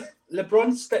 LeBron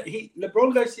goes to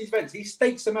these events. He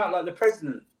stakes them out like the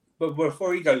president, but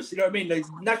before he goes, you know what I mean? There's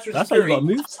natural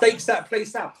security stakes that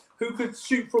place out. Who could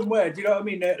shoot from where? Do you know what I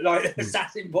mean? Like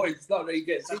assassin points, not that you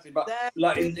get assassin, but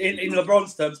like in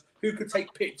LeBron's terms, who could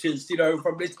take pictures? You know,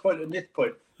 from this point and this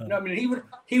point. You know what I mean?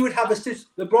 He would have a system.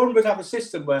 LeBron would have a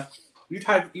system where you'd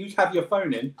have your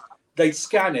phone in. They'd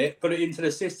scan it, put it into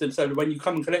the system, so that when you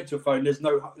come and collect your phone, there's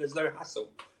no hassle.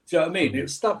 Do you know what I mean?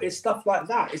 It's stuff like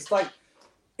that. It's like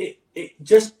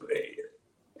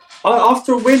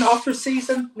after a win, after a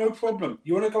season, no problem.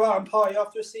 You want to go out and party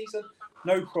after a season,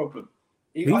 no problem.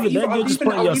 You're just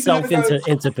putting yourself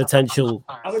into potential.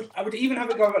 I would even have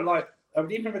a go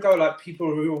at people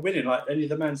who are winning, like any of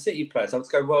the Man City players. I would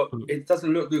go, well, it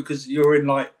doesn't look good because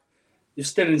you're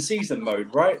still in season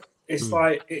mode, right? It's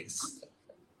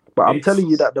But I'm telling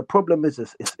you that the problem is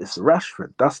it's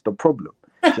Rashford. That's the problem.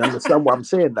 Do you understand what I'm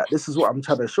saying? Like, this is what I'm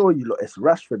trying to show you. Look, it's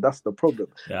Rashford. That's the problem.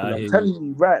 Yeah, I'm telling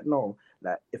you right now,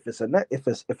 like, if it's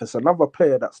another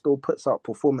player that still puts out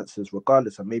performances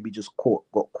regardless, and maybe just got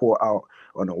caught out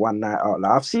on a one night out.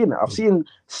 Like, I've seen it. I've seen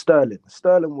Sterling.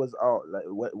 Sterling was out like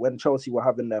when Chelsea were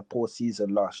having their poor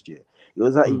season last year. He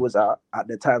was out at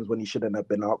the times when he shouldn't have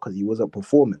been out because he wasn't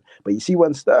performing. But you see,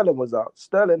 when Sterling was out,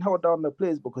 Sterling held down the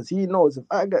plays because he knows if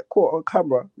I get caught on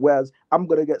camera, whereas I'm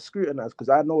gonna get scrutinized because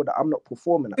I know that I'm not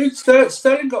performing. Dude,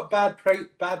 Sterling got bad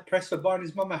press for buying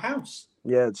his mum a house.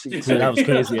 Yeah, that was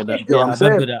crazy. I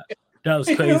remember that. That was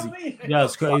crazy. That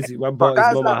was crazy. When bought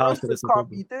his mum a house, can't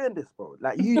be doing this, bro.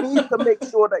 Like, you need to make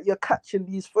sure that you're catching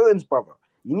these phones, brother.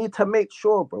 You need to make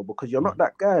sure, bro, because you're not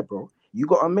that guy, bro. You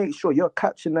got to make sure you're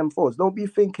catching them phones. Don't be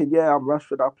thinking, yeah, I'm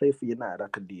Rashford, I'll play for United, I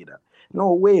can do that.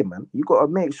 No way, man. You got to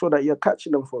make sure that you're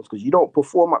catching them phones because you don't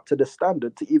perform up to the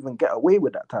standard to even get away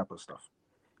with that type of stuff.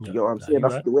 You know what I'm saying?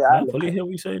 That's the way I look at it. Hear what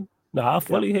you're saying. No, I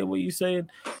fully hear what you're saying.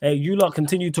 Hey, you lot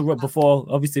continue to run before.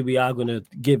 Obviously, we are going to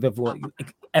give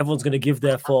everyone's going to give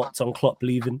their thoughts on Klopp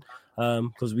leaving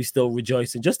because we still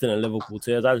rejoicing just in a Liverpool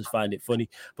tears. I just find it funny.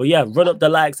 But yeah, run up the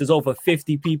likes. There's over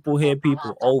 50 people here,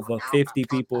 over 50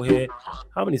 people here.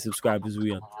 How many subscribers are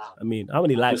we on? I mean, how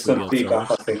many likes are we on?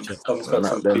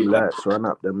 Run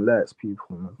up them likes,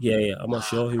 people. Man. Yeah. I'm not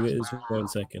sure who it is. 1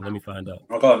 second. Let me find out.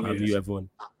 I'll view everyone.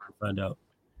 Find out.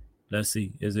 Let's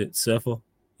see. Is it Surfer?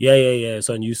 Yeah. It's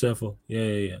on you, Surfer.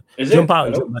 Yeah. Jump out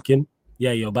and jump back in.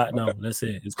 Yeah, you're back now. Let's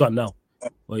see. It's gone now.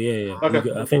 Well, yeah.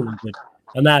 Okay. I think we're good.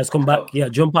 And now it's come back. Yeah,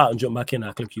 jump out and jump back in.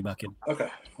 I'll click you back in. Okay.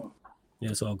 Yeah,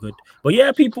 it's all good. But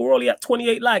yeah, people are only at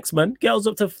 28 likes, man. Girls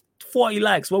up to 40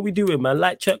 likes. What we doing, man?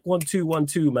 Like check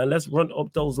 1212, man. Let's run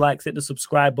up those likes. Hit the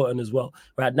subscribe button as well.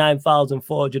 We're at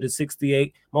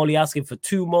 9,468. I'm only asking for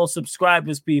 2 more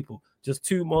subscribers, people. Just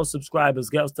 2 more subscribers.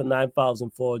 Get us to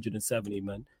 9,470,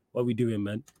 man. What we doing,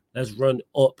 man? Let's run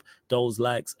up those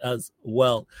likes as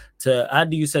well. To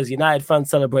Andy, who says United fans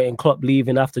celebrating Klopp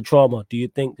leaving after trauma. Do you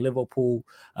think Liverpool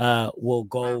will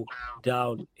go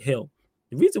downhill?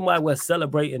 The reason why we're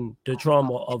celebrating the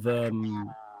trauma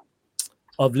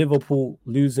of Liverpool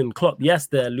losing Klopp, yes,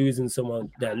 they're losing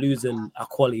someone, they're losing a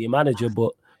quality manager,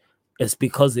 but it's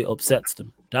because it upsets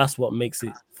them. That's what makes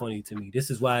it funny to me. This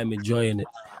is why I'm enjoying it.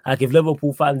 Like, if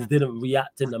Liverpool fans didn't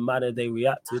react in the manner they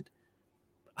reacted,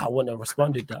 I wouldn't have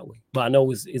responded that way. But I know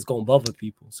it's going to bother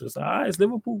people. So it's like, all right, it's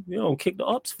Liverpool. You know, kick the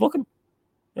ups, fuck them.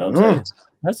 You know what I'm saying?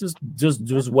 That's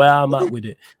just where I'm at with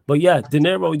it. But yeah, De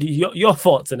Niro, your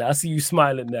thoughts on it. I see you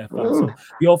smiling there, fam. So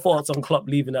your thoughts on Klopp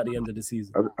leaving at the end of the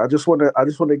season. I just want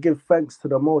to give thanks to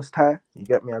the Most High. You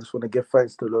get me? I just want to give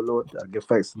thanks to the Lord. I give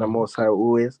thanks to the Most High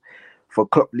always for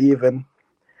Klopp leaving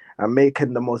and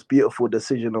making the most beautiful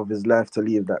decision of his life to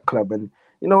leave that club. And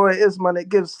you know what it is, man? It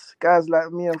gives guys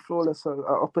like me and Flawless an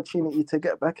opportunity to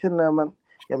get back in there, man.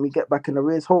 Get back in the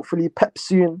race. Hopefully, Pep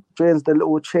soon joins the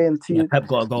little chain team. Yeah, Pep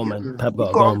got to go, man. Pep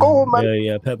got to go, man.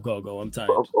 Yeah, Pep got to go. I'm tired.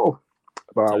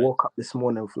 But I woke up this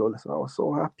morning, Flawless, and I was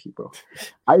so happy, bro.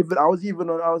 I was even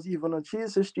on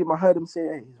Tuesday stream. I heard him say,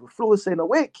 "Hey, Flawless ain't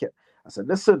awake yet." I said,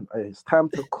 "Listen, it's time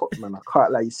to cook, man. I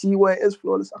can't lie. You see where it is,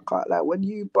 Flawless? I can't lie. When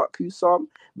you buck you some,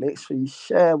 make sure you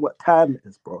share what time it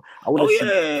is, bro. I want to see."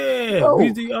 Yeah.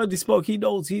 We already spoke. He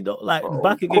knows. Like,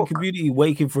 back again community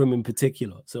waiting for him in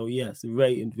particular. So yes,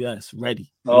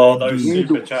 ready. Oh, those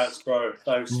super chats, bro.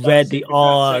 Those ready.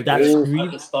 Oh, that's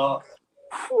at the start.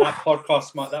 That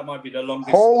podcast might be the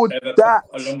longest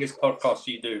longest podcast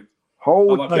you do.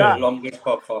 Hold that. The longest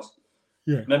podcast.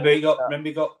 Yeah. Remember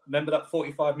that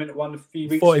 45-minute one a few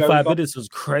weeks 45 ago? minutes was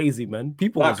crazy, man.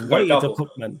 People was waiting to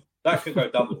cook, man. That could go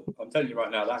double. I'm telling you right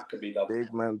now, that could be double.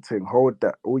 Big man thing. Hold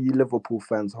that. All you Liverpool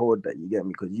fans, hold that. You get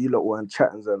me? Because you lot weren't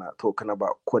chatting and that talking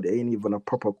about quad. It ain't even a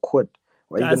proper quad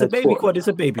It's a baby quad. It's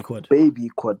a baby quad. Baby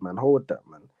quad, man. Hold that,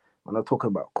 man. When I'm talking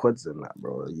about quads and that,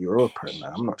 bro, European,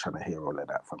 man, I'm not trying to hear all of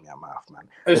that from your mouth, man.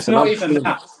 It's not even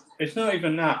that. It's not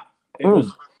even that. It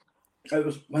was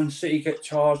when City get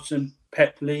charged and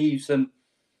Pep leaves and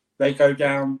they go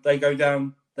down, they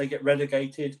get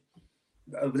relegated.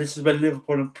 This is when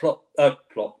Liverpool and Klopp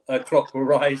will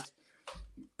rise.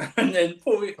 And then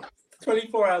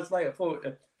 24 hours later,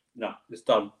 no, it's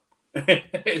done.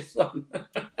 It's done.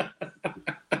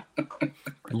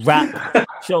 Rap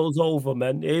show's over,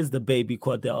 man. It is the baby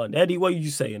quad they're on. Eddie, what are you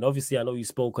saying? Obviously, I know you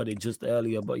spoke on it just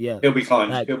earlier, but yeah. He'll be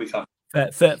kind. He'll be kind.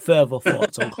 Further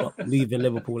thoughts on Klopp leaving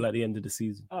Liverpool at the end of the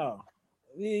season? Oh,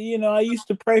 you know, I used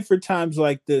to pray for times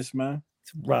like this, man.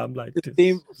 Rhyme like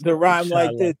this. The rhyme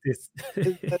like this.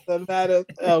 It doesn't matter.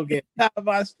 Okay. Time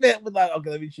I spent with like, okay,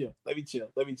 let me chill.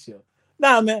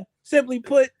 Nah, man. Simply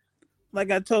put,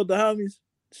 like I told the homies,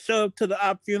 show up to the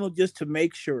op funeral just to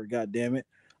make sure, God damn it.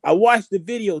 I watched the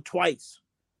video twice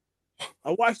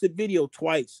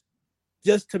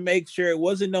just to make sure it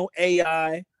wasn't no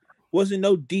AI, wasn't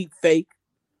no deep fake.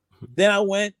 Then I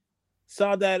went,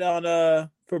 saw that on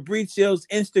Fabrizio's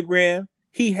Instagram.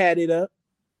 He had it up.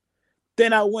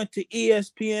 Then I went to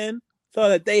ESPN, saw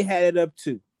that they had it up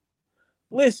too.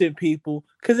 Listen, people,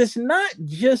 because it's not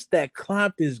just that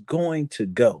Klopp is going to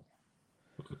go.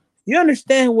 You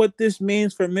understand what this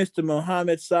means for Mr.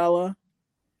 Mohamed Salah?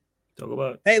 Talk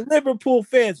about it. Hey, Liverpool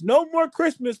fans, no more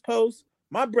Christmas posts.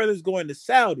 My brother's going to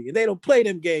Saudi, and they don't play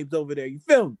them games over there. You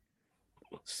feel me?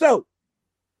 So,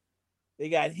 they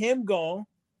got him gone.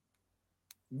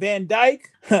 Van Dijk,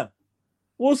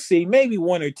 we'll see. Maybe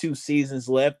 1 or 2 seasons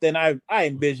left. Then I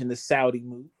envision the Saudi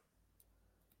move.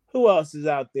 Who else is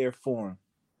out there for him?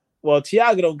 Well,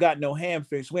 Thiago don't got no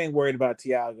hamstrings. We ain't worried about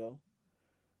Thiago.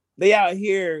 They out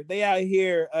here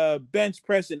bench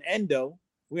pressing Endo.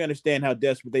 We understand how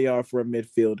desperate they are for a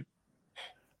midfielder.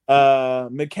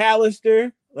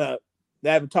 McAllister, they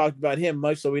haven't talked about him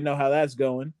much, so we know how that's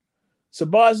going.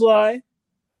 Szoboszlai,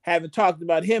 haven't talked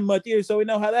about him much either, so we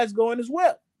know how that's going as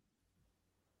well.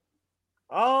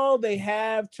 All they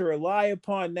have to rely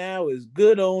upon now is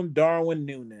good old Darwin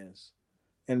Núñez.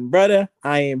 And brother,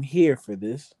 I am here for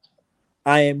this.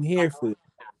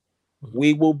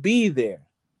 We will be there.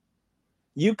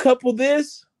 You couple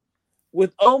this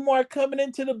with Omar coming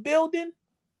into the building,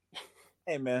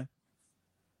 hey, man.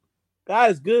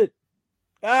 God is good.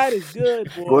 God is good,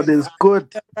 boy. God is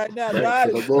good. Right now, Thanks God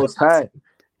to is the Most High.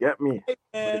 Get me. Hey,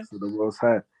 man. Thanks to the Most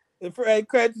High.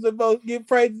 Credit to the most. Give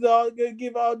praises all.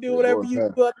 Do whatever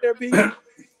you do out there, people.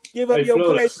 Give up Hey, your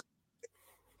Flawless. praise.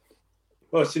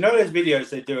 Well, so you know those videos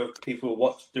they do of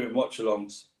people doing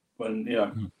watch-alongs when, you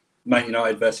know, Man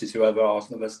United versus whoever,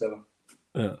 Arsenal versus whoever.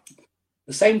 Yeah.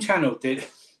 The same channel did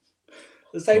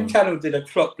a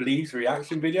Klopp leaves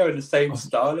reaction video in the same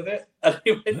style of it, and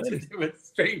they went to do a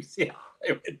stream. Yeah,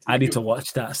 I need to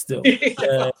watch that still. I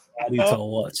need to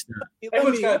watch that.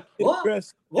 Everyone's going, what?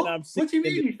 What do you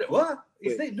mean? He said, what?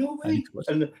 He said, no way.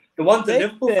 And the ones that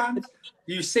Liverpool fans,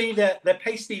 you see they're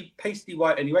pasty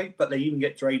white anyway, but they even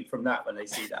get drained from that when they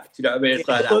see that. Do you know what I mean? It's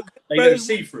like that. They go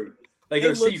see-through.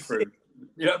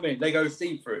 You know what I mean? They go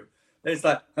see-through. And it's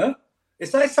like, huh?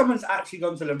 It's like someone's actually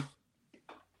gone to them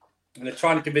and they're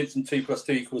trying to convince them 2 +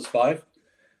 2 = 5.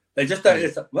 They just don't.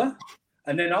 It's like, what?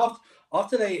 And then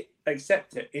after they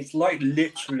accept it, it's like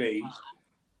literally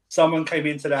someone came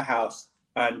into their house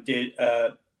and did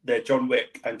their John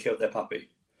Wick and killed their puppy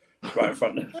right in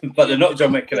front of them. But they're not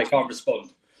John Wick and they can't respond.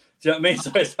 Do you know what I mean?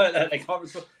 So it's like that. They can't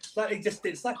respond.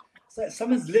 It's like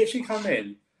someone's literally come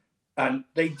in and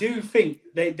they do think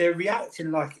they're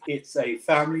reacting like it's a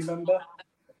family member.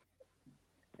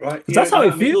 Right? That's how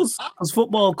it feels as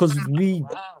football, because we.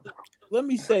 Let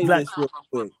me say this real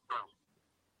quick.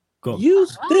 Go.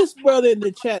 Use this brother in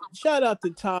the chat. Shout out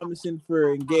to Thomason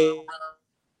for engaging.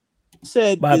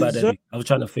 Said, Bye, Eddie. I was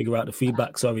trying to figure out the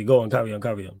feedback. Sorry, go on, carry on.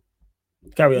 Carry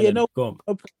on. Go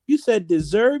on. You said De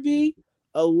Zerbi,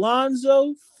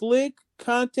 Alonso, Flick,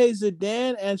 Conte,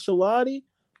 Zidane, and Ancelotti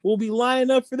will be lining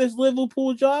up for this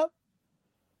Liverpool job.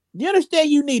 You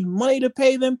understand you need money to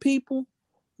pay them people?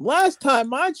 Last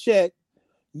time I checked,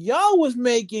 y'all was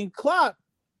making Klopp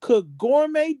cook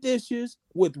gourmet dishes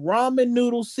with ramen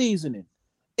noodle seasoning.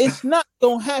 It's not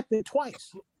gonna happen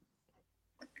twice.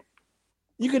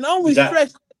 You can only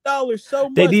stretch the dollar so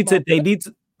much. They need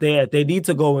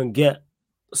to go and get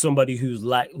somebody who's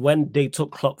like, when they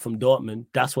took Klopp from Dortmund,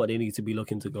 that's what they need to be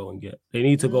looking to go and get. They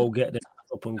need to go get the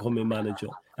up and coming manager,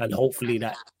 and hopefully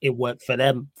that it worked for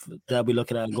them. They'll be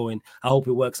looking at it going, I hope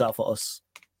it works out for us.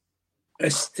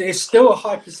 It's still a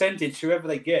high percentage. Whoever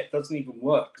they get doesn't even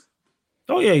work.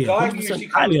 Oh yeah. Guy usually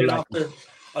comes in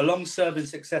a long-serving,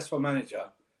 successful manager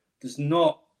does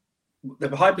not.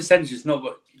 The high percentage is not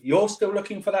what you're still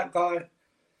looking for. That guy.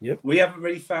 Yep. We haven't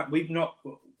really found.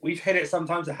 We've hit it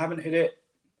sometimes. I haven't hit it.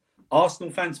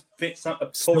 Arsenal fans a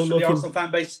portion of the Arsenal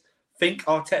fan base think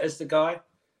Arteta's the guy.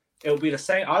 It'll be the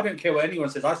same. I don't care what anyone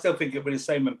says. I still think it'll be the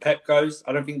same when Pep goes.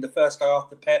 I don't think the first guy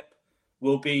after Pep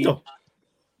will be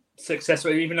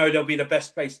successful, even though they'll be the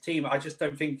best placed team. I just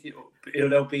don't think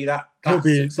it'll be that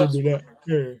successful.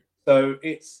 Yeah. So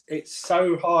it's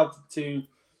so hard to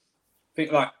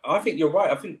think. Like, I think you're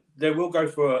right. I think they will go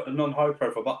for a non-high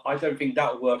profile, but I don't think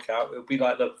that'll work out. It'll be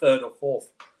like the third or fourth.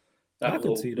 That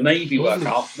will maybe work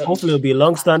out. Hopefully, it'll be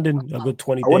long-standing, a good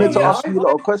 20 days. I wanted to ask you a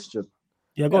little question.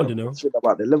 Yeah, go on, Dino.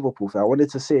 About the Liverpool fan. I wanted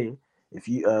to say, if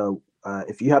you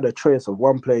had a choice of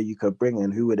one player you could bring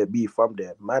in, who would it be from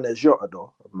there? Mine is Jota,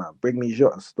 though. Man, bring me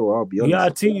Jota still, I'll be honest. Yeah, I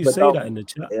think you say that in the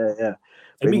chat. Yeah.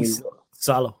 Bring me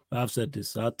Salah. I've said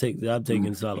this. I'm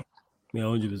taking Salah. Yeah,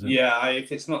 100%. Yeah,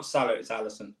 if it's not Salah, it's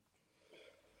Alisson.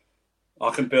 I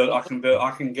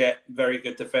can get very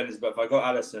good defenders, but if I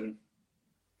got Alisson,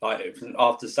 like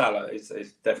after Salah, it's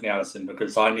definitely Alisson,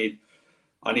 because I need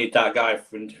that guy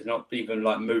to not even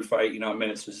like move for 89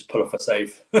 minutes to just pull off a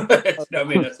save. You know what I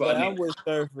mean? That's what I need.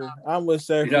 I'm with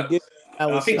Surfer. You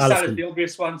know, I think Salah's the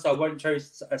obvious one, so I won't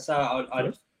choose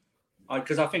Salah.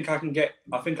 Because I think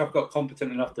I've got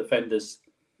competent enough defenders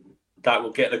that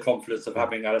will get the confidence of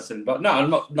having Alisson. But no, I'm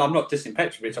not dissing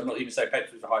Petrovic. I'm not even saying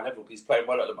Petrovic is a high level. He's playing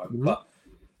well at the moment. Mm-hmm. But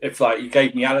if you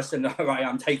gave me Alisson, right,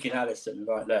 I'm taking Alisson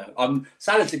right there.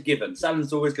 Salah's a given.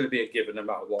 Salah's always going to be a given no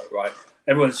matter what, right?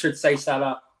 Everyone should say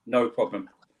Salah, no problem.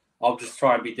 I'll just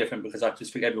try and be different because I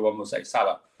just think everyone will say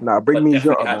Salah. Bring me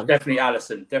Jota, man. Definitely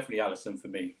Alisson for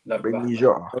me. No, bring me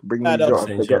Jota. Bring me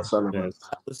Jota. Forget Salah, man.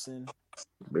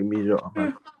 Bring me Jota,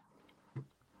 man.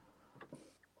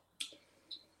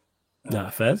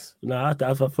 Fez. I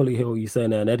fully hear what you're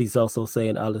saying there. And Eddie's also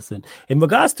saying Alisson. In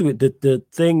regards to it, the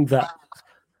thing that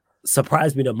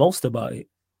surprised me the most about it,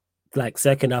 like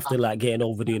second after like getting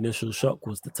over the initial shock,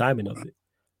 was the timing of it.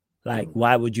 Like,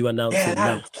 why would you announce it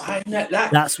now?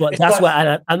 That's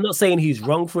why I'm not saying he's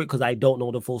wrong for it, because I don't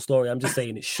know the full story. I'm just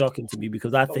saying it's shocking to me,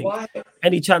 because I think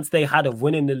any chance they had of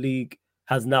winning the league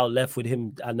has now left with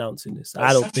him announcing this.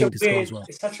 I don't think this goes well.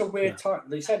 It's such a weird time.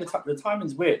 They say the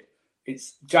timing's weird.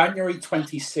 It's January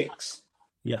 26th.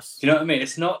 Yes. Do you know what I mean?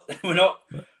 It's not. We're not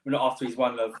after he's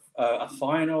won a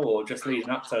final or just leading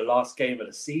up to the last game of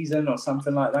the season or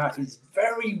something like that. It's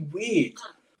very weird,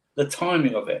 the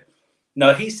timing of it.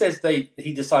 No, he says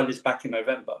he decided this back in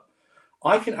November.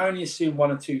 I can only assume one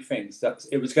or two things: that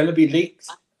it was going to be leaked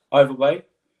either way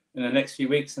in the next few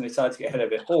weeks, and they decided to get ahead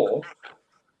of it, or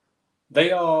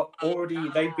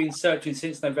they've been searching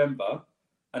since November,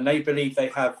 and they believe they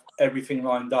have everything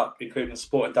lined up, including the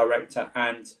sporting director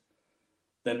and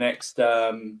the next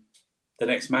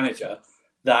manager,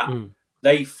 that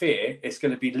they fear it's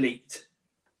going to be leaked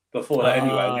before that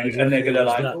anyway. And they're going to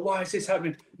well, why is this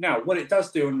happening? Now, what it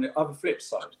does do on the other flip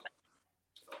side,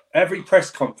 every press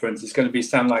conference is going to be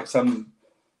sound like some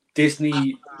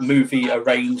Disney movie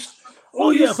arranged.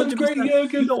 Oh, yeah, so great. Yeah,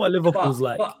 good. You know what Liverpool's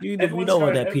like. You know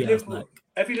what their PR's like.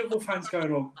 Every Liverpool fan's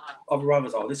going on other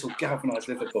rivals. Oh, this will galvanise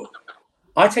Liverpool.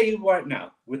 I tell you right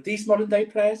now, with these modern day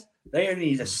players, they only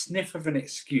need a sniff of an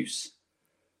excuse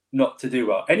not to do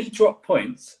well. Any drop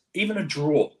points, even a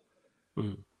draw.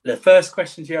 The first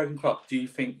question to Jurgen Klopp: do you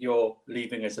think your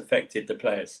leaving has affected the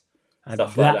players? And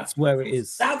that's where it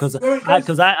is. Because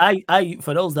I,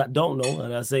 for those that don't know,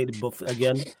 and I say it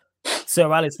again,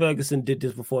 Sir Alex Ferguson did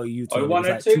this before U-turn. Oh,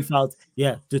 like 2000,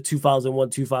 the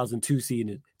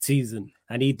 2001-2002 season,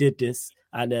 and he did this,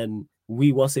 and then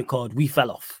we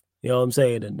fell off. You know what I'm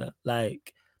saying? And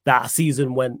that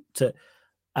season went to,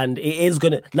 and it is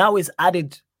gonna now. It's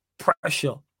added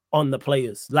pressure on the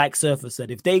players. Like Surfer said,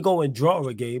 if they go and draw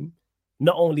a game,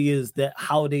 not only is that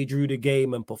how they drew the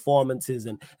game and performances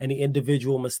and any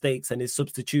individual mistakes and his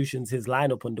substitutions, his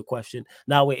lineup under question.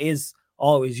 Now it is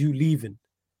always you leaving.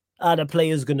 Are the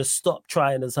players going to stop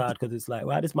trying as hard because it's like,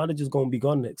 well, this manager's going to be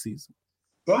gone next season?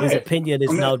 Right. His opinion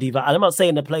is now devalued. I'm not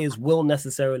saying the players will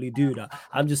necessarily do that.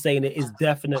 I'm just saying it is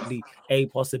definitely a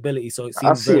possibility. So it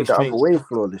seems very strange. I see it the other way,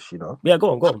 Flawless, you know? Yeah,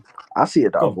 go on. I see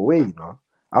it the other way, you know?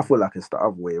 I feel like it's the other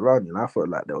way around, you know? I feel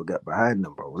like they'll get behind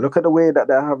them, bro. Look at the way that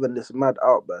they're having this mad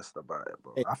outburst about it,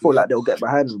 bro. I feel like they'll get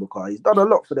behind him because he's done a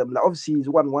lot for them. Like, obviously, he's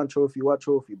won one trophy,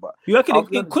 but... You reckon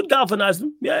it could galvanize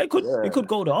them? Yeah, it could. Yeah. It could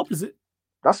go the opposite.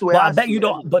 That's the way I bet you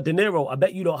don't... But De Niro, I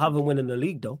bet you don't have him winning the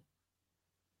league, though.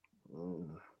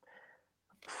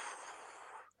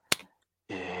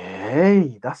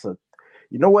 Hey, that's a...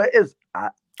 You know what it is? I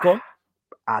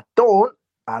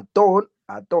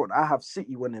I have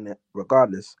City winning it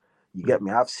regardless. You get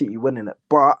me? I have City winning it,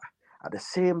 but at the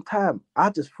same time, I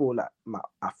just feel like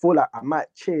I might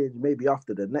change maybe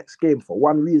after the next game for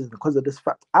one reason, because of this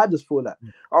fact. I just feel like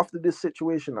after this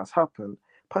situation that's happened,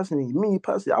 personally,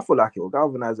 I feel like it will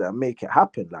galvanize it and make it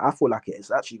happen. Like, I feel like it's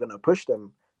actually going to push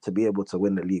them to be able to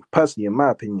win the league, personally, in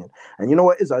my opinion. And you know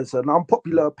what it is? It's an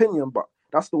unpopular opinion, but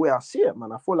that's the way I see it,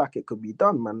 man. I feel like it could be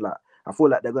done, man. Like, I feel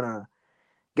like they're going to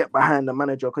get behind the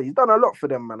manager because he's done a lot for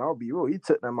them, man. I'll be real. He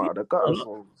took them out of the gutter.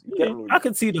 So, you get me? I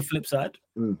can see the flip side.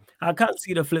 I can't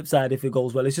see the flip side if it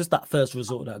goes well. It's just that first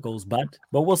result that goes bad.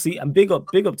 But we'll see. And big up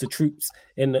to Troops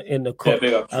in the cup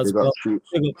as well.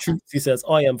 Big up Troops. He says,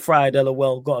 I am fried,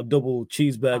 LOL. Got a double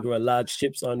cheeseburger and large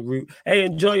chips en route. Hey,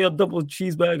 enjoy your double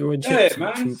cheeseburger and chips.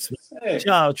 Man. Troops. Shout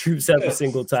out Troops every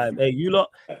single time. Hey, you lot,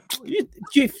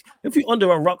 if you're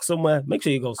under a rock somewhere, make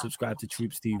sure you go subscribe to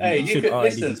Troops TV. Hey, you can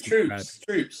listen,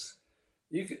 Troops.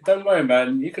 Don't worry,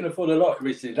 man. You can afford a lot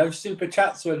recently. Those super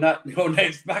chats when your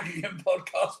name's back again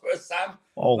podcast for Sam.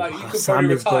 Oh, like, you can Sam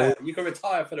probably is retire. gold. You can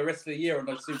retire for the rest of the year on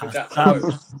those super chats.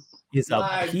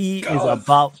 He is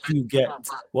about to get,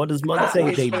 what does man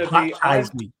say? They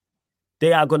baptize me.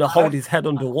 They are going to hold his head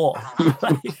underwater.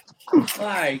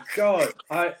 My God.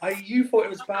 You thought it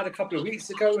was bad a couple of weeks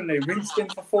ago when they rinsed him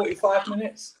for 45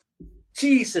 minutes?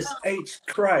 Jesus H.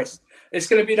 Christ. It's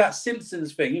going to be that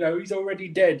Simpsons thing. You know, he's already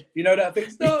dead. You know that thing?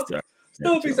 Stop.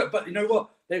 But you know what?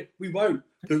 We won't,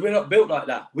 because we're not built like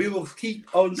that. We will keep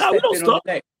on stepping on the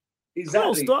neck.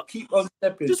 Exactly. Keep on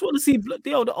stepping. Just want to see blood.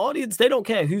 The audience, they don't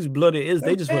care whose blood it is.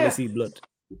 They just want to see blood.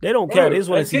 They don't care. They just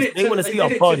want to see. They want to see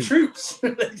our body. Troops.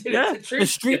 The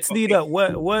streets need a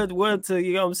word to,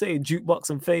 you know what I'm saying, Jukebox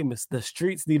and Famous. The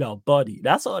streets need our body.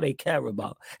 That's all they care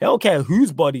about. They don't care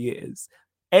whose body it is.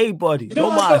 A body.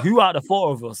 No matter who out of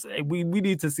four of us. We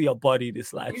need to see a body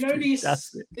this life. You know, this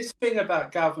thing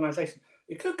about galvanization,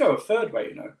 it could go a third way,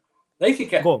 you know. They could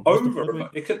get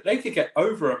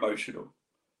over emotional,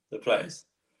 the players.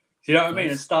 Do you know what I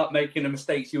mean? And start making the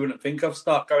mistakes you wouldn't think of,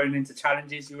 start going into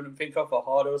challenges you wouldn't think of, or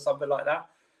harder or something like that.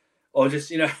 Or just,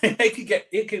 you know,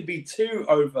 it could be too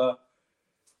over.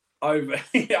 I've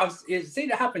seen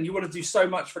it happen. You want to do so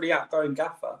much for the outgoing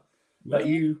gaffer, but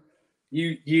the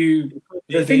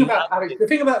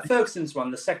thing about Ferguson's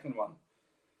one, the second one,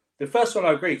 the first one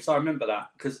I agree, because I remember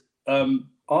that, because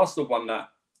Arsenal won that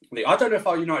league. I don't know if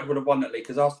our United would have won that league,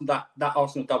 because Arsenal, that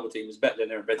Arsenal double team was better than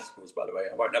their Invincibles, by the way.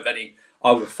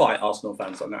 I would fight Arsenal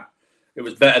fans on that. It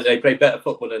was better. They played better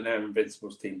football than their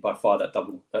Invincibles team by far, that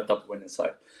double winning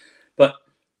side. But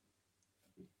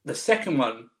the second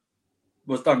one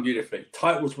was done beautifully.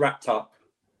 Title was wrapped up.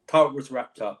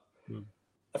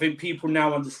 I think people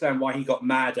now understand why he got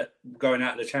mad at going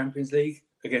out of the Champions League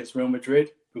against Real Madrid,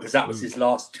 because that was his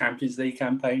last Champions League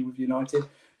campaign with United.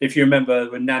 If you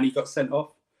remember when Nani got sent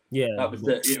off,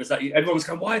 it was like everyone was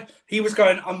going, why? He was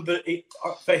going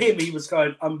for him. He was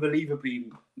going unbelievably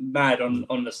mad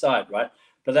on the side, right?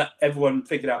 But that everyone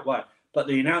figured out why. But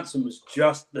the announcement was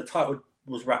just the title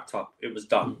was wrapped up. It was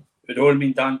done. It had already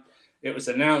been done. It was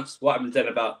announced. What happened then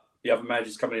about the other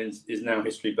managers coming in is now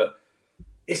history, but.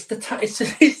 It's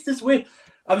just weird.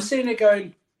 I'm sitting there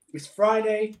going, it's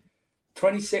Friday,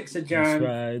 26th of Jan.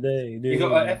 Friday, you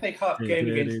got an FA Cup game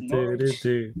against Norwich.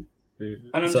 And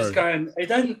I'm just going,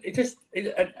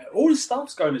 all the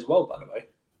staff's going as well, by the way.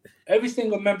 Every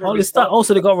single member of the staff.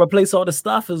 Also, they got to replace all the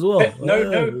staff as well.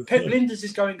 Pep Linders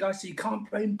is going, guys, so you can't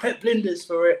blame Pep Linders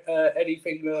for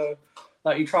anything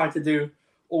like you tried to do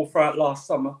all throughout last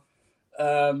summer.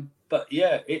 But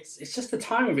yeah, it's just the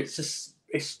time of it.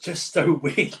 It's just so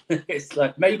weird. It's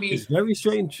like it's very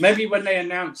strange. Maybe when they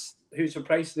announce who's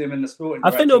replacing him in the sporting,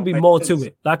 I think there'll be more to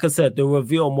it. Like I said, they'll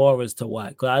reveal more as to why.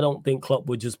 Because I don't think Klopp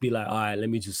would just be like, all right, let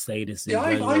me just say this.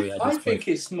 I think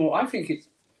it's more. I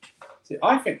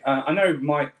know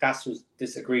Mike Das was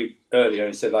disagreed earlier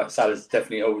and said like Salah's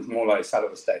definitely always more like Salah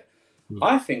will stay.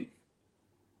 I think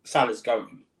Salah's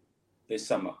going this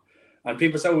summer. And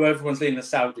people say, well, everyone's leaving the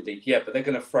Saudi league. Yeah, but they're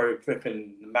going to throw a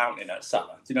flipping mountain at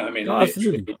Salah. Do you know what I mean?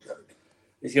 Absolutely.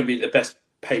 He's going to be the best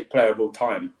paid player of all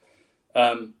time.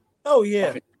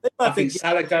 Yeah. I think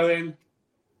Salah going.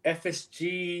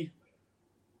 FSG,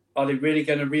 are they really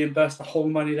going to reimburse the whole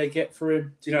money they get for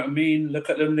him? Do you know what I mean?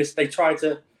 Look at them. They tried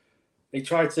to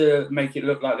make it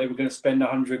look like they were going to spend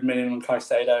 100 million on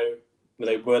Caicedo.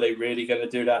 Were they really going to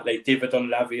do that? They divvied on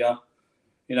Lavia,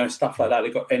 you know, stuff like that.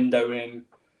 They got Endo in.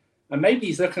 And maybe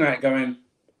he's looking at it going,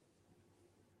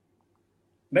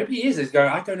 maybe he is going,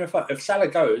 I don't know if Salah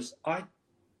goes, I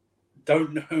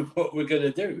don't know what we're going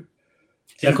to do.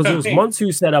 Yeah, because it was Monts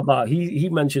who said about, he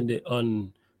mentioned it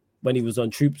on when he was on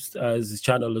Troops his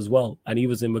channel as well, and he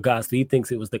was in regards to he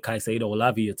thinks it was the Caicedo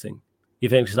Lavia thing. He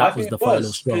thinks that was the final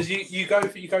straw. Because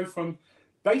you go from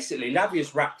basically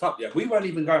Lavia's wrapped up. Yeah, we weren't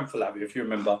even going for Lavia, if you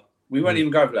remember. We weren't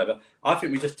even going for Lavia. I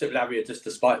think we just took Lavia just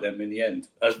to spite them in the end,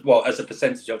 as a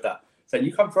percentage of that. Saying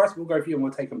you come for us, we'll go for you, and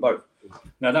we'll take them both.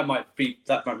 Now that might be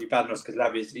bad on us because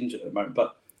Lavia's injured at the moment,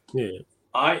 but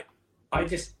I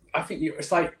think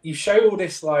it's like you show all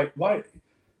this like why.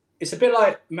 It's a bit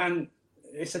like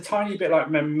it's a tiny bit like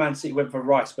Man City went for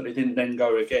Rice, but they didn't then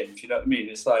go again. Do you know what I mean?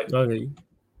 It's like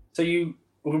so you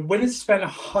were willing to spend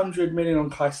 100 million on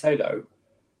Caicedo.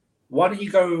 Why don't you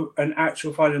go and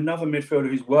actually find another midfielder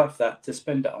who's worth that to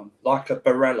spend it on, like a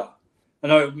Barella? I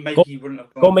know maybe he wouldn't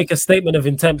have gone. Go make a statement of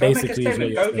intent, basically.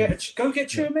 Go get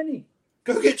Tchouaméni.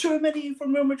 Go get Tchouaméni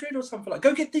from Real Madrid or something like.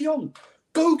 Go get De Jong.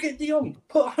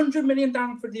 Put 100 million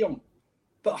down for De Jong.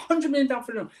 Put 100 million down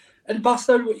for De Jong. And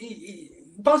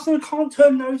Barcelona can't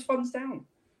turn those funds down.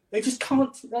 They just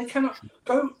can't. They cannot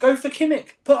go for Kimmich.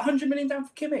 Put 100 million down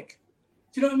for Kimmich.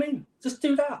 Do you know what I mean? Just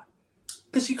do that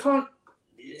because you can't.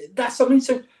 That's something.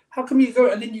 So how come you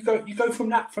go and then you go from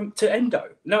that to Endo?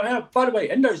 No, by the way,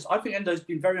 I think Endo's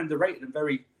been very underrated and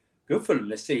very good for them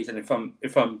this season. If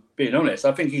I'm being honest,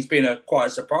 I think he's been quite a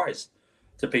surprise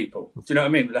to people. Do you know what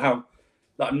I mean? How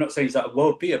I'm not saying he's like a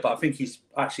world beater, but I think he's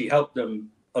actually helped them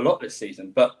a lot this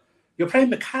season. But you're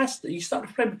playing McAllister. You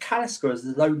started playing McAllister as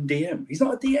the lone DM. He's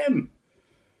not a DM. Do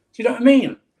you know what I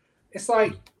mean? It's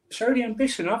like show the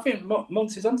ambition. I think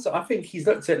Monty's on. I think he's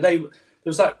looked at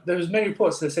there was many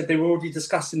reports that said they were already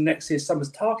discussing next year's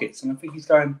summer's targets, and I think he's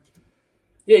going,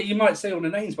 yeah, you might say all the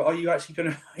names, but are you actually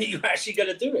gonna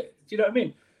do it? Do you know what I mean?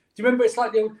 Do you remember it's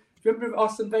like do you remember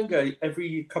Aston Wenger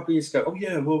every couple of years ago? Oh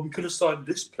yeah, well we could have signed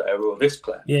this player or this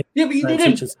player. Yeah, but you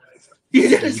didn't. You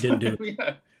didn't do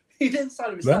it. He didn't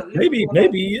sign him. Well, maybe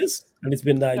he is, and it's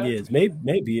been 9 years.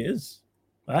 Maybe he is.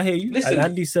 I hear you. Listen, and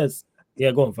Andy says,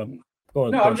 "Yeah, go on, fam. Go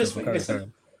on." No, I'm just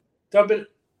listen. But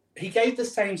he gave the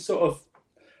same sort of.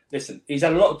 Listen, he's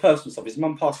had a lot of personal stuff. His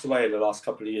mum passed away in the last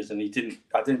couple of years, and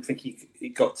I didn't think he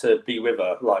got to be with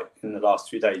her like in the last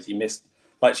 2 days. He missed,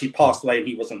 like she passed away and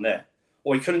he wasn't there,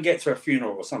 or he couldn't get to her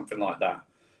funeral or something like that.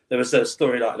 There was a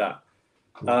story like that.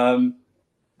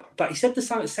 But he said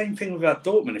the same thing about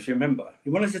Dortmund, if you remember. He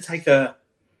wanted to take a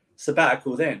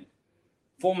sabbatical then.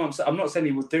 4 months. I'm not saying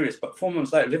he would do this, but 4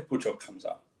 months later, Liverpool job comes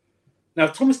up. Now,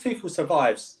 if Thomas Tuchel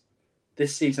survives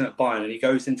this season at Bayern and he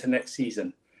goes into next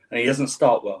season and he doesn't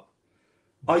start well,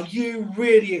 are you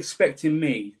really expecting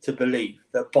me to believe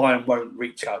that Bayern won't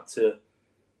reach out to?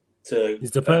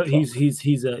 He's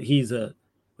a.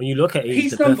 When you look at it,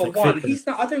 he's number one. He's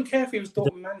not. I don't care if he was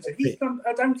Dortmund manager.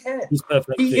 I don't care. He's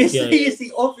perfect. He is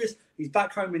the obvious. He's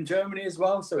back home in Germany as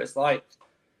well, so it's like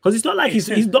because it's not like he's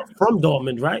not from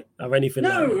Dortmund, right, or anything.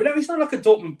 No, he's not like a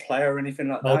Dortmund player or anything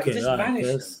like that. Okay, he just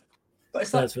managed. But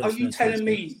it's like, are you telling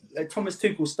me that Thomas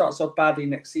Tuchel starts off badly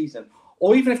next season,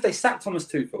 or even if they sack Thomas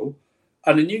Tuchel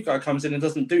and a new guy comes in and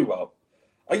doesn't do well,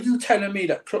 are you telling me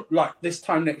that like this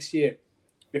time next year,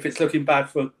 if it's looking bad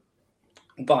for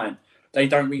Bayern, they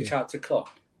don't reach out to Klopp?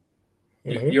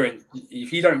 Mm-hmm.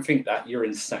 If you don't think that, you're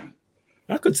insane.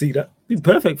 I could see that. Be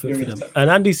perfect fit for them. And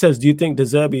Andy says, do you think De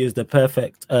Zerbi is the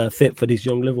perfect fit for this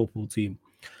young Liverpool team?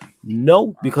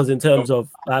 No, because in terms of,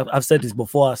 I've said this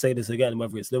before, I say this again,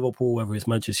 whether it's Liverpool, whether it's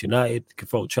Manchester United, you can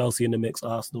throw Chelsea in the mix,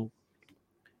 Arsenal.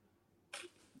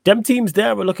 Them teams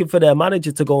there are looking for their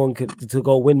manager to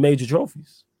go win major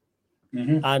trophies.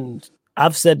 Mm-hmm. And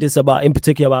I've said this in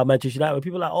particular about Manchester United, where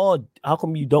people are like, oh, how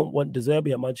come you don't want De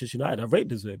Zerbi at Manchester United? I rate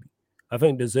De Zerbi. I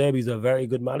think De Zerbi is a very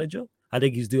good manager. I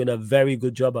think he's doing a very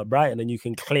good job at Brighton, and you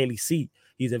can clearly see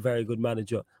he's a very good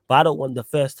manager. But I don't want the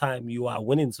first time you are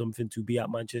winning something to be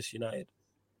at Manchester United.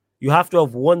 You have to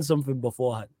have won something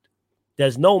beforehand.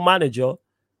 There's no manager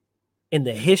in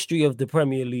the history of the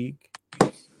Premier League,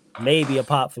 maybe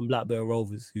apart from Blackburn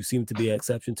Rovers, who seem to be an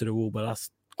exception to the rule, but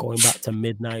that's going back to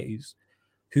mid-90s,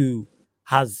 who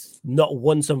has not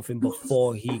won something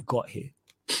before he got here.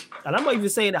 And I'm not even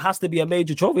saying it has to be a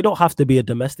major trophy. It don't have to be a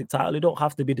domestic title. It don't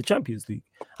have to be the Champions League.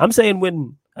 I'm saying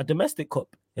win a domestic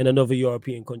cup in another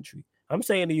European country. I'm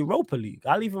saying the Europa League.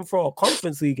 I'll even throw a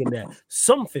Conference League in there.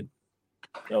 Something.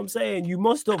 You know what I'm saying? You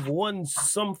must have won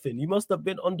something. You must have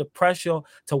been under pressure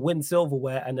to win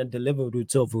silverware and then delivered with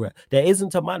silverware. There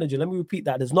isn't a manager. Let me repeat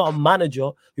that. There's not a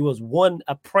manager who has won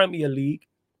a Premier League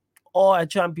or a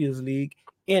Champions League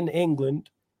in England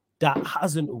that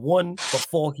hasn't won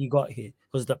before he got here,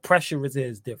 because the pressure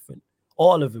is different.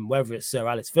 All of them, whether it's Sir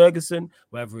Alex Ferguson,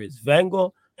 whether it's Wenger,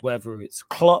 whether it's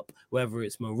Klopp, whether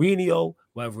it's Mourinho,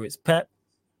 whether it's Pep,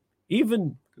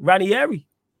 even Ranieri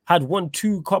had won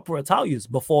 2 Coppa Italias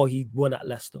before he won at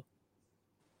Leicester.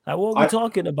 Like, what are we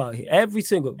talking about here? Every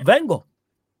single Wenger.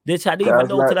 Which I didn't even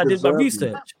know till I did my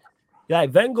research.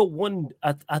 Like Wenger won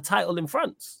a title in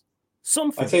France.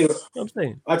 Something. I tell you what I'm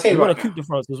saying. I tell you want right to keep the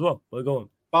France as well. But go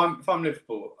on. If I'm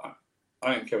Liverpool,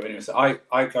 I don't care what anyone says.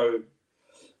 I go.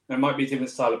 There might be a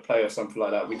different style of play or something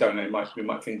like that. We don't know. We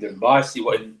might think different. But I see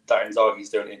what Darren Inzaghi's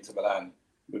doing at Inter Milan.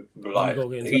 Like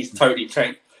he's totally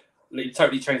changed. He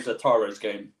totally changed Lautaro's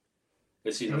game.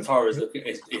 This season, Lautaro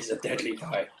is a deadly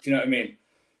guy. Do you know what I mean?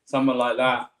 Someone like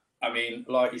that. I mean,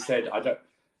 like you said,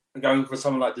 going for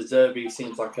someone like De Zerbi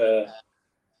seems like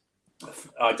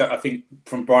I think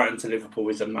from Brighton to Liverpool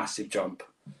is a massive jump.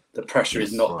 The pressure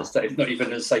is not the same. It's not even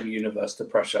in the same universe. The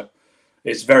pressure.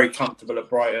 It's very comfortable at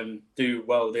Brighton. Do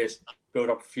well this,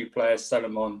 build up a few players, sell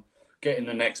them on, get in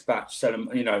the next batch, sell them.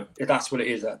 You know, that's what it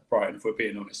is at Brighton. If we're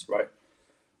being honest, right?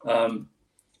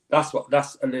 That's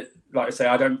like I say.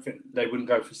 I don't think they wouldn't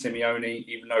go for Simeone,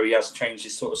 even though he has changed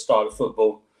his sort of style of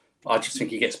football. I just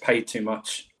think he gets paid too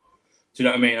much. Do you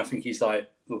know what I mean? I think he's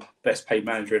like the best paid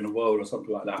manager in the world or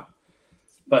something like that.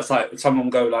 But it's like someone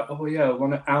go like, oh yeah,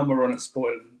 Almiron at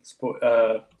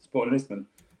Sporting Lisbon.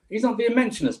 He's not being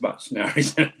mentioned as much now. Do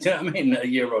you know what I mean? A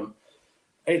year on,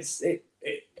 it's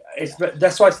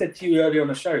that's why I said to you earlier on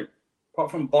the show.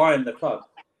 Apart from buying the club,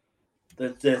 the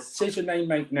decision they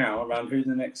make now around who's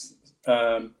the next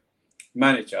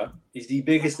manager is the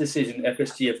biggest decision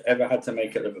FSG have ever had to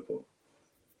make at Liverpool.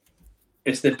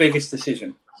 It's the biggest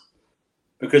decision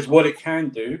because what it can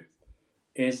do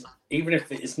is even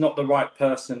if it's not the right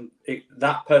person,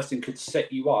 that person could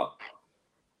set you up,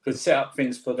 could set up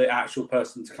things for the actual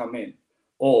person to come in,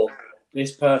 or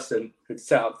this person could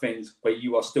set up things where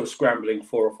you are still scrambling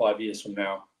 4 or 5 years from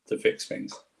now to fix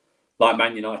things, like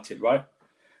Man United, right?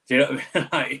 Do you know what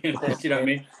I mean? Do you know what I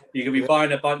mean? You could be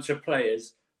buying a bunch of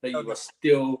players that you are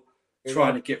still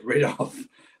trying to get rid of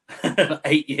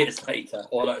 8 years later,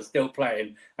 or that are still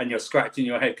playing, and you're scratching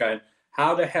your head going,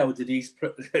 how the hell did these...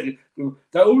 They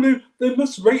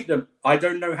must rate them. I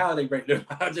don't know how they rate them.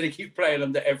 How do they keep playing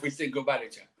under every single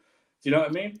manager? Do you know what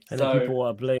I mean? And then people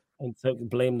want to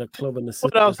blame the club and the system.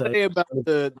 What I'll say about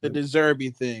the De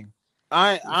Zerbi thing,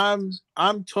 I'm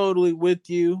totally with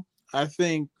you. I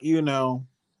think,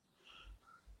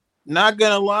 not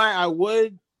gonna lie,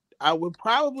 I would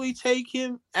probably take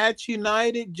him at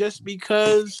United just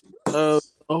because of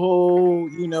the whole,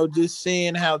 just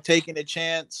seeing how taking a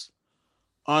chance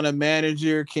on a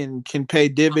manager can pay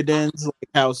dividends, like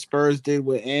how Spurs did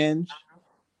with Ange.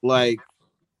 Like,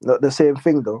 not the same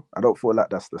thing though. I don't feel like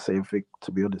that's the same thing,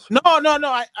 to be honest. No. I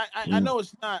know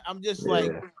it's not. I'm just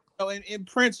like, in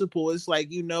principle, it's like,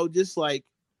 just like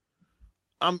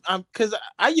I'm because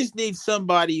I just need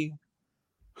somebody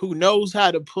who knows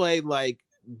how to play like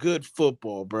good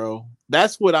football, bro.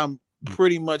 That's what I'm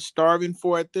pretty much starving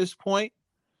for at this point.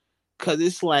 Cause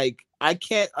it's like I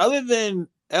can't, other than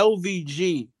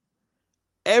LVG,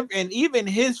 and even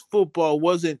his football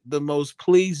wasn't the most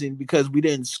pleasing because we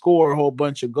didn't score a whole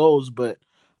bunch of goals, but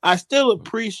I still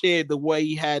appreciate the way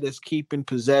he had us keeping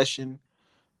possession,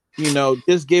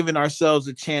 just giving ourselves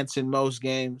a chance in most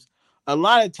games. A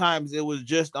lot of times it was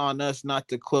just on us not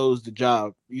to close the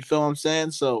job. You feel what I'm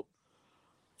saying? So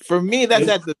for me, that's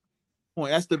at the point.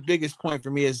 That's the biggest point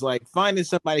for me, is like finding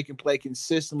somebody who can play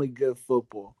consistently good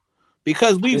football.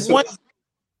 Because we've won,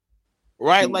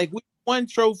 right? Like we won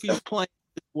trophies playing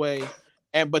this way,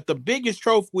 but the biggest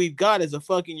trophy we've got is a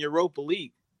fucking Europa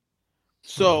League.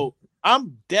 So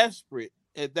I'm desperate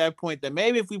at that point that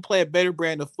maybe if we play a better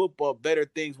brand of football, better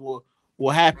things will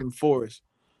happen for us.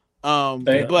 But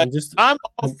I'm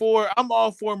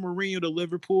all for Mourinho to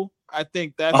Liverpool. I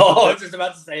think that's. I was just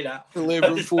about to say that. To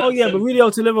Liverpool. Oh yeah,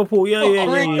 Mourinho to Liverpool. Yeah.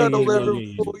 Mourinho to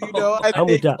Liverpool. I I'm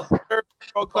with that.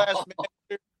 World-class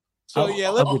manager. So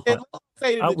let's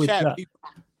say to the chat people,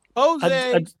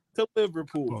 Jose to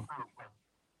Liverpool.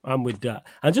 I'm with that.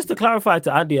 And just to clarify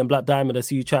to Andy and Black Diamond, I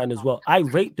see you chatting as well. I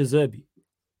rate De Zerbi.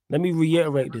 Let me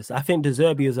reiterate this. I think De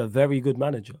Zerbi is a very good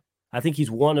manager. I think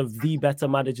he's one of the better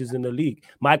managers in the league.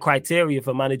 My criteria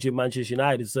for managing Manchester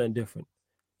United is something different.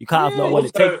 You can't have no one.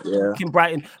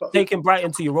 Taking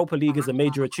Brighton to Europa League is a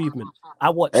major achievement. I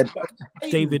watched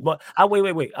David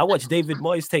Moyes. Wait. I watched David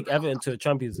Moyes take Everton to a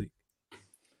Champions League.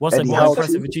 What's a more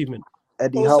impressive achievement?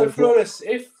 Also, Flawless,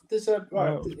 if there's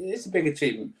it's a big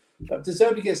achievement. But De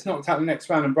Zerbi gets knocked out in the next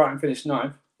round and Brighton finish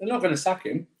 9th, they're not going to sack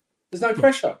him. There's no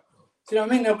pressure. Do you know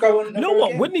what I mean? They'll go on. You know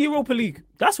what? Win the Europa League.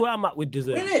 That's where I'm at with De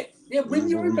Zerbi. Win it. Yeah, win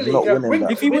the Europa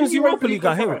League. If he wins Europa League,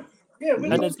 I hear it. Yeah,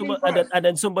 and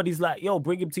then somebody's like, yo,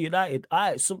 bring him to United.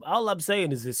 All I'm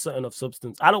saying is there's something of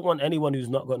substance. I don't want anyone who's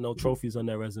not got no trophies on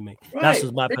their resume. Right. That's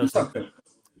just my personal thing.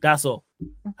 That's all.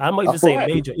 I'm not even saying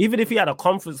major. Even if he had a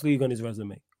Conference League on his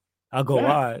resume, I'll go, all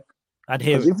right. I'd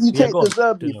hear Because it. if you take go the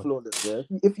on. Zerbi Dunno. flawless, yeah,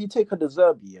 if you take a De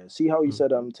Zerbi, yeah, see how you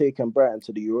said taking Brighton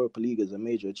to the Europa League is a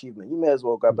major achievement. You may as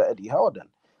well grab a Eddie Howe then.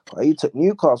 He took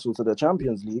Newcastle to the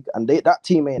Champions League, and that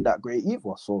team ain't that great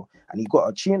either. So, and he got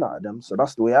a tune out of them. So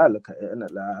that's the way I look at it. And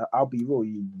like, I'll be real,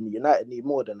 United need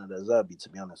more than a De Zerbi, to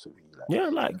be honest with you. Like, Yeah,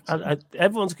 like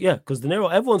everyone's because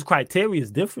everyone's criteria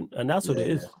is different, and that's what it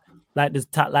is. Like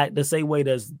like the same way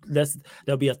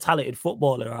there'll be a talented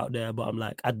footballer out there, but I'm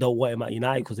like, I don't want him at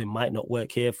United because it might not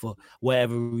work here for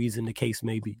whatever reason the case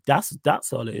may be. That's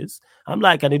all it is. I'm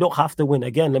like, and they don't have to win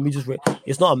again. Let me just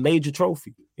it's not a major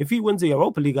trophy. If he wins the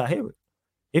Europa League, I hear it.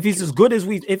 If he's as good as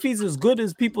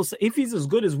people say, if he's as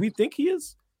good as we think he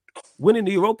is, winning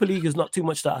the Europa League is not too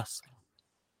much to ask.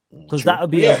 Because that would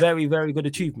be a very, very good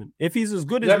achievement. If he's as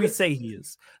good as we say he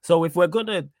is. So if we're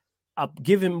gonna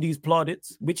give him these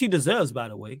plaudits, which he deserves, by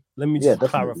the way. Let me just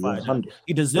clarify that.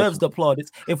 He deserves the plaudits.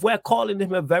 If we're calling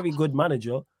him a very good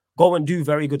manager, go and do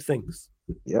very good things.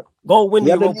 Yep. Go win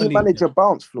the Europa League. He had a new manager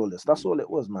bounce flawless. That's all it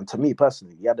was, man. To me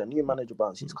personally, he had a new manager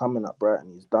bounce. He's coming at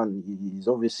Brighton. He's done. He's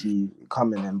obviously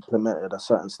come and implemented a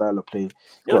certain style of play.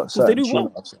 Got a they do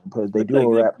well. They do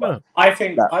all right. But I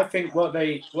think what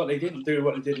they didn't do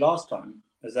what they did last time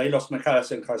is they lost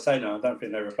McAllister and Caicedo. I don't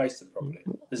think they replaced them properly.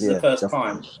 This is the first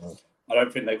time. I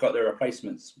don't think they've got their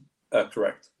replacements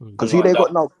correct. Because who they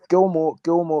got now? Gilmore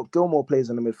plays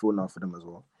in the midfield now for them as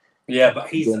well. Yeah,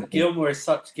 but Gilmore is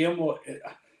such Gilmore.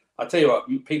 I tell you what,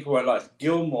 people were like,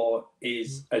 Gilmore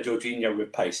is a Jorginho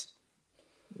with pace.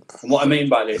 And what I mean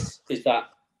by this is that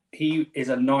he is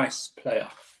a nice player.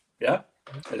 Yeah,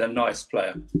 he's a nice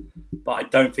player, but I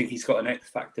don't think he's got an X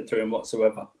factor to him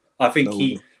whatsoever. I think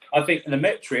in the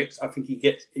metrics, I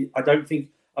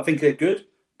think they're good.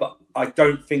 But I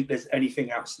don't think there's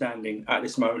anything outstanding at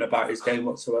this moment about his game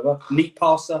whatsoever. Neat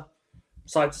passer,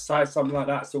 side to side, something like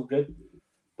that, it's all good.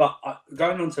 But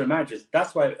going on to the managers,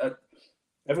 that's why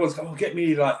everyone's going, get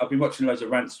me, like, I've been watching loads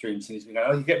of rant streams and he's been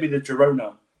going, you get me the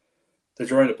Girona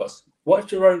boss. What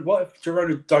if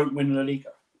Girona don't win La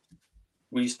Liga?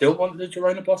 Will you still want the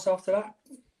Girona boss after that?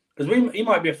 Because he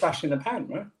might be a flash in the pan,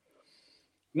 right?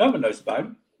 No one knows about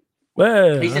him.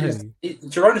 Well,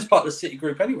 Girona's part of the City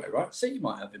group anyway, right? City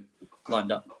might have him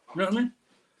lined up. You know what I mean?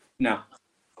 No.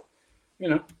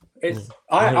 It's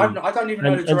I don't even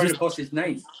know the Girona boss's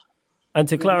name. And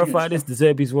to clarify this, the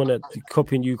Zerbi's won a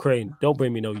cup in Ukraine. Don't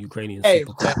bring me no Ukrainian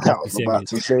Super Cup.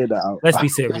 Let's be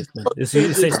serious, man. It's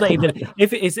not even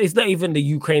it's not even the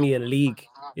Ukrainian league.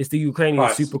 It's the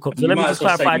Ukrainian Super Cup. So let me just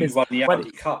clarify this.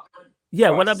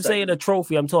 When I'm saying a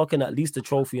trophy, I'm talking at least a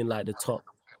trophy in like the top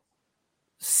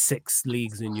 6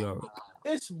 leagues in Europe.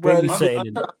 I'm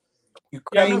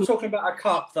not talking about a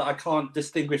cup that I can't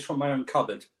distinguish from my own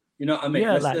cupboard. You know what I mean?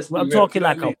 Yeah, I'm talking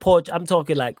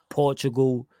like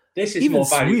Portugal. This is more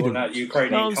valuable than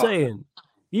Ukrainian cup. I'm saying,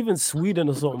 even Sweden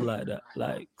or something like that,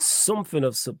 like something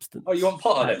of substance. Oh, you want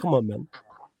Potter then? Come on, man.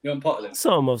 You want Potter then?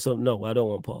 Some. No, I don't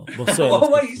want Potter. Oh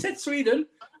wait, you said Sweden.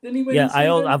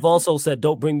 I've also said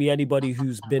don't bring me anybody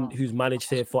who's managed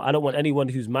here for. I don't want anyone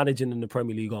who's managing in the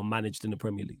Premier League or managed in the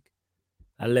Premier League.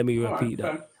 And let me repeat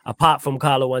that. Fair. Apart from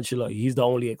Carlo Ancelotti, he's the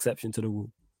only exception to the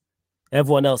rule.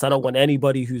 Everyone else, I don't want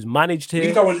anybody who's managed here.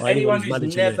 You don't want anyone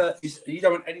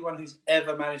who's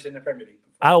ever managed in the Premier League.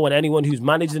 I don't want anyone who's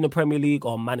managed in the Premier League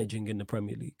or managing in the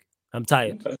Premier League. I'm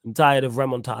tired. Okay. I'm tired of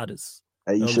remontadas.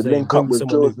 Hey, you should link up with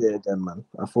Jose again, man.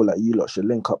 I feel like you lot should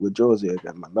link up with Jose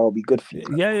again, man. That would be good for you.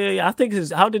 Yeah. I think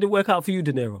how did it work out for you,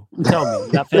 De Niro? Tell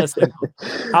me that first thing.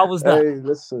 How was that? Hey,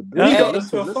 listen.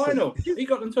 He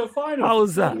got them to a final. How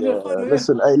was that?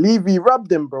 Listen, hey, Levy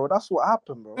rubbed him, bro. That's what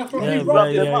happened, bro.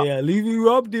 Levy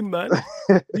rubbed him, man.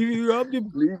 Levy rubbed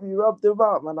him. Levy rubbed him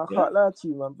out, man. I can't lie to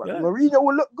you, man. But Mourinho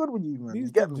will look good with you, man. You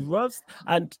get me?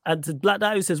 And to Black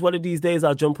Diamond says, one of these days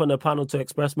I'll jump on a panel to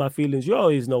express my feelings. You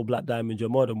always know, Black Diamond. You're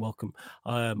more than welcome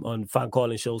on fan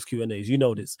calling shows, Q&As. You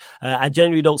know this. I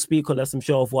generally don't speak unless I'm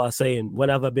sure of what I'm saying. When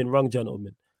have I been wrong,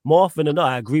 gentlemen? More often than not,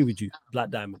 I agree with you, Black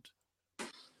Diamond.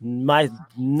 My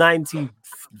 95%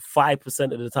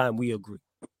 of the time, we agree.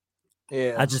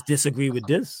 Yeah. I just disagree with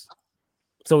this.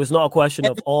 So it's not a question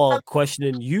of all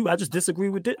questioning you. I just disagree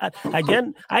with it.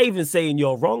 Again, I even saying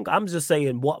you're wrong. I'm just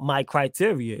saying what my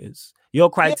criteria is. Your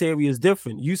criteria is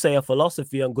different. You say a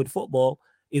philosophy on good football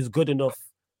is good enough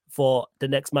for the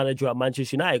next manager at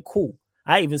Manchester United. Cool.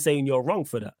 I even saying you're wrong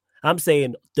for that. I'm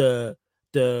saying the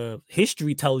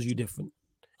history tells you different.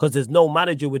 Because there's no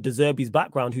manager with De Zerbi's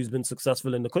background who's been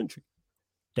successful in the country.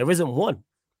 There isn't one.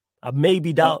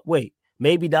 Maybe Dalglish.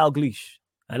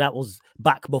 And that was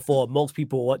back before most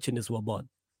people watching this were born.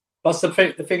 But the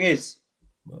thing is,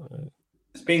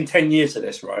 it's been 10 years of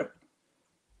this, right?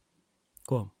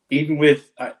 Go on. even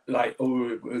with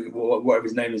whatever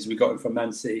his name is, we got him from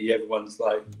Man City. Everyone's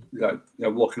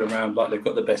walking around like they've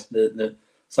got the best.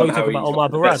 Somehow he's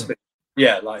got the best.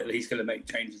 Yeah, like he's going to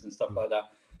make changes and stuff like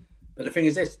that. But the thing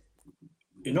is this: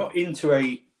 you're not into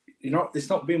a. It's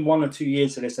not been 1 or 2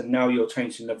 years of this, and now you're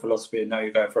changing the philosophy, and now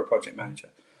you're going for a project manager.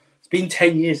 It's been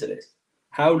 10 years of this.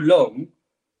 How long?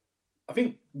 I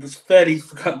think it was very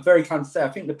kind to say. I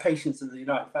think the patience of the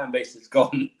United fan base is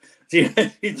gone. Do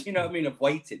you know what I mean? Of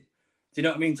waiting. Do you know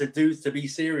what I mean? To be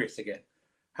serious again.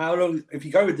 How long? If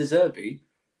you go with De Zerbi,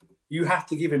 you have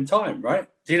to give him time, right?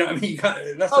 Do you know what I mean?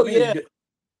 That's what I mean. Yeah.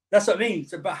 That's what I mean.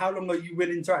 So, but how long are you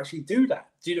willing to actually do that?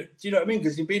 Do you know what I mean?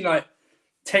 Because you've been like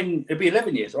 10. It'll be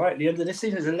 11 years, right? At the end of this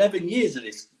season, is 11 years of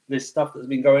this stuff that's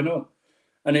been going on,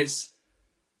 and it's.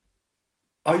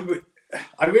 I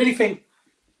really think.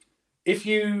 I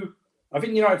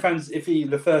think United fans,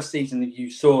 the first season that you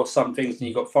saw some things and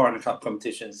you got far in the cup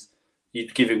competitions,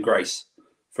 you'd give him grace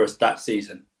for that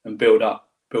season and build up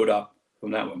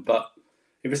from that one. But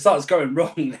if it starts going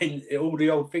wrong, then all the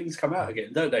old things come out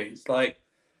again, don't they? It's like,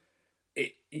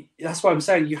 that's why I'm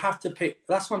saying you have to pick.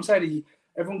 That's why I'm saying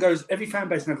everyone goes, every fan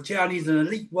base now goes, yeah, I need an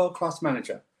elite world-class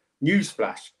manager.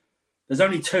 Newsflash. There's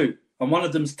only 2, and one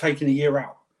of them's taking a year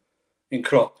out. In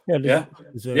Klopp, the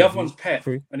other one's Pep,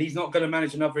 and he's not going to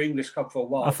manage another English club for a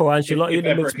while. I thought Ancelotti in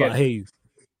the mix, but I hear you.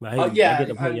 I get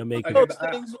the point you're making. But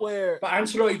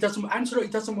Ancelotti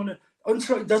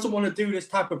doesn't want to do this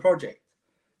type of project.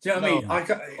 Do you know what I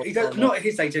mean? He does not at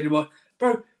his age anymore,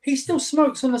 bro. He still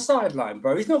smokes on the sideline,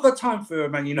 bro. He's not got time for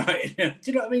Man United. Do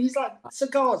you know what I mean? He's like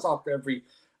cigars after every.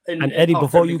 And Eddie,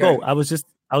 before you go, I was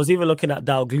even looking at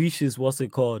Dalglish's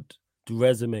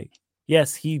resume.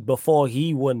 Yes, before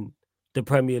he won the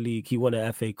Premier League, he won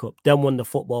an FA Cup, then won the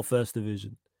Football First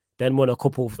Division, then won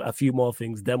a few more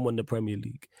things, then won the Premier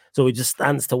League. So it just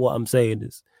stands to what I'm saying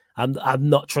is I'm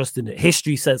not trusting it.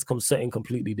 History says something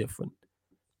completely different.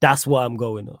 That's what I'm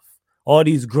going off. All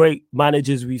these great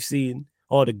managers we've seen,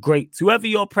 all the greats, whoever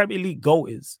your Premier League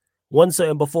GOAT is, won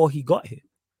something before he got here.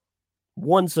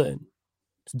 Won something.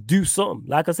 Do something.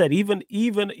 Like I said, even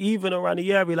around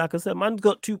the area, like I said, man's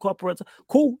got 2 copper.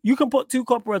 Cool. You can put 2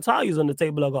 copper tires on the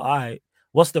table. I go, all right.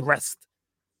 What's the rest?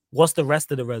 What's the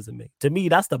rest of the resume? To me,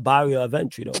 that's the barrier of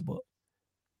entry, though. But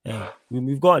yeah,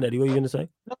 we've gone, Eddie. What are you gonna say?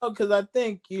 No, because I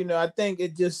think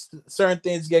it just certain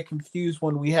things get confused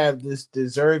when we have this De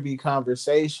Zerbi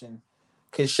conversation.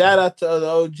 Because shout out to the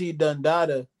OG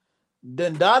Dundada.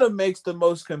 Dundada makes the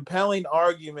most compelling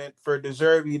argument for De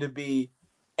Zerbi to be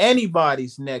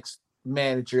anybody's next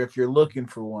manager if you're looking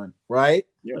for one, right?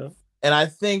 Yeah. And I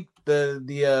think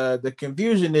the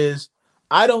confusion is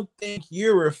I don't think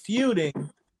you're refuting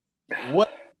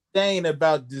what you're saying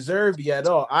about De Zerbi at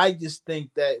all. I just think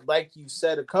that, like you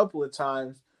said a couple of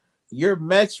times, your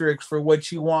metrics for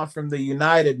what you want from the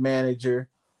United manager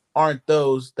aren't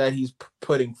those that he's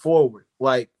putting forward.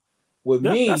 Like with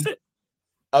me,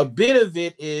 a bit of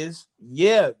it is,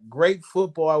 great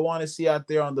football I want to see out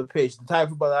there on the pitch, the type of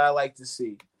football that I like to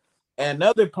see. And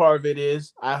another part of it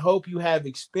is, I hope you have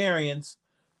experience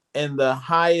in the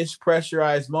highest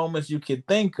pressurized moments you could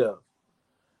think of.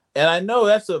 And I know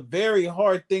that's a very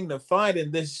hard thing to find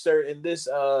in this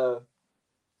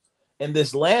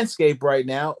landscape right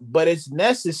now, but it's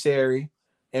necessary,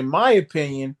 in my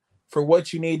opinion, for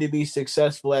what you need to be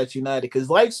successful at United. Because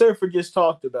like Surfer just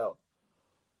talked about,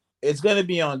 it's going to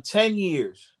be on 10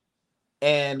 years.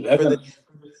 And for the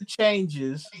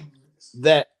changes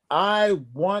that I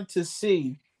want to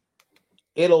see,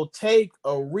 it'll take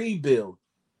a rebuild.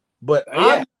 But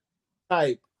I'm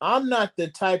not the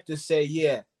type to say,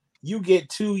 you get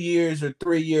 2 years or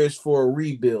 3 years for a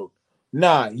rebuild.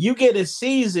 Nah, you get a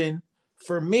season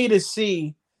for me to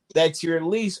see that you're at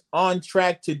least on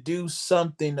track to do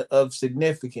something of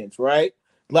significance, right?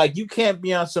 Like, you can't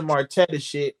be on some Arteta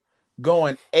shit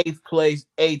going 8th place,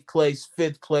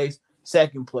 5th place,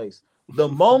 2nd place. The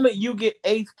moment you get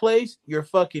 8th place, you're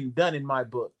fucking done in my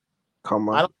book. Come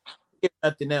on. I don't get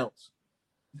nothing else.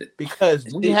 Because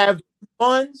we have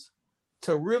funds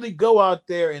to really go out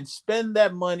there and spend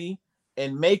that money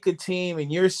and make a team in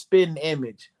your spitting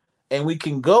image. And we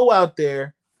can go out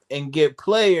there and get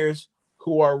players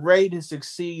who are ready to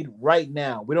succeed right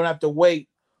now. We don't have to wait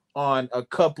on a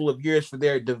couple of years for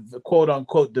their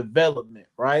quote-unquote development,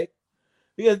 right?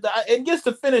 Because, and just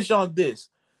to finish on this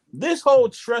whole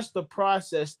trust the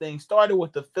process thing started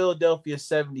with the Philadelphia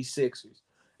 76ers.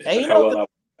 And you know what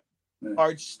they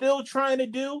are still trying to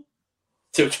do?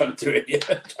 Still trying to do it,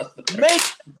 yeah. Make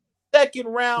second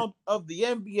round of the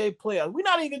NBA playoffs. We're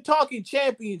not even talking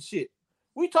championship.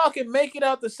 We're talking make it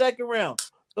out the second round.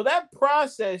 So that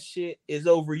process shit is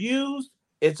overused.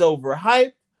 It's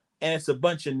overhyped. and it's a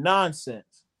bunch of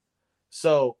nonsense.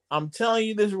 So I'm telling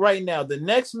you this right now: the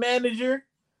next manager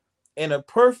in a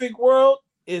perfect world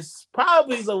is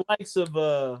probably the likes of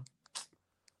a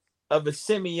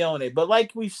Simeone. But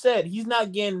like we said, he's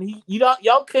not getting.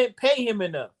 Y'all can't pay him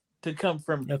enough to come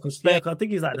from Spain. I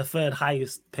think he's like the third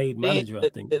highest paid manager, I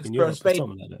think, in From Europe, Spain. or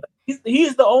something like that.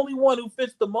 He's the only one who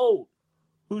fits the mold,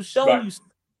 who's showing you.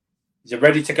 You're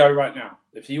ready to go right now.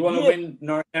 If you want to win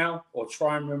right now or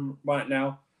try and win right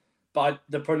now, but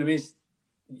the problem is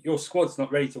your squad's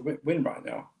not ready to win right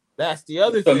now. That's the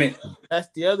other thing. I mean, that's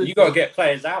the other. You got to get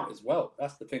players out as well.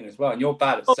 That's the thing as well, and you're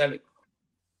bad at selling.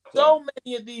 So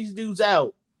many of these dudes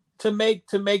out to make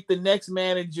the next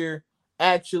manager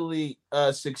actually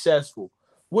successful,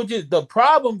 which is the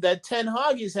problem that Ten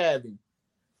Hag is having.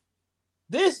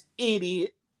 This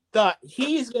idiot thought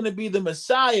he's going to be the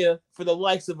Messiah for the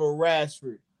likes of a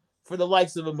Rashford, for the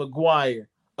likes of a Maguire,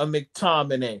 a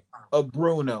McTominay, a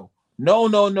Bruno.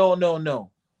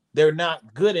 No. They're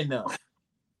not good enough.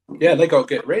 Yeah, they got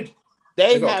to get rid.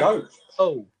 They got to go.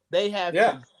 Oh, they have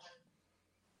to.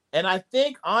 And I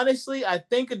think, honestly, a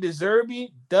De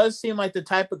Zerbi does seem like the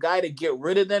type of guy to get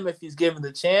rid of them if he's given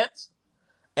the chance.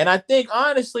 And I think,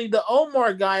 honestly, the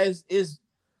Omar guy has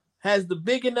the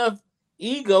big enough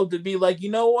ego to be like,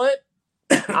 you know what?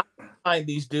 I can find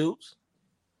these dudes.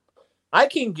 I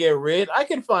can get rid. I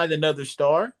can find another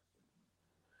star.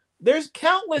 There's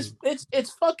countless.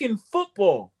 It's fucking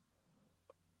football.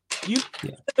 You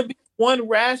gonna be one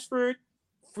Rashford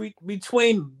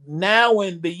between now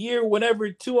and the year,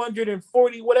 whatever,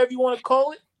 240, whatever you want to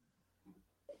call it.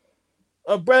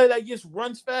 A brother that just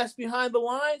runs fast behind the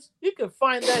lines. You can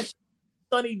find that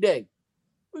sunny day.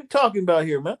 What are you talking about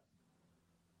here, man?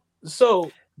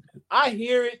 So I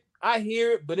hear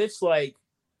it, but it's like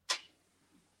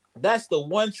that's the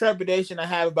one trepidation I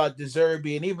have about De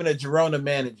Zerbi and even a Girona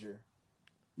manager.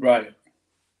 Right.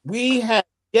 We have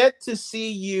yet to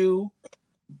see you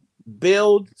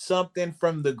build something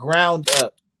from the ground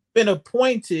up. Been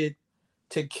appointed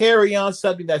to carry on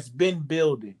something that's been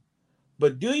building.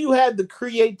 But do you have the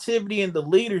creativity and the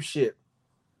leadership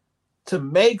to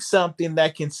make something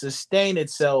that can sustain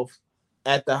itself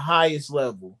at the highest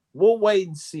level? We'll wait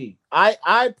and see.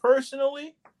 I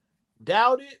personally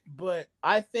doubt it, but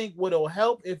I think what'll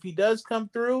help if he does come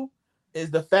through is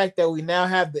the fact that we now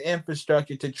have the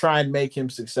infrastructure to try and make him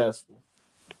successful.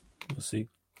 We'll see.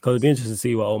 Because it'd be interesting to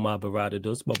see what Omar Barada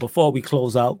does. But before we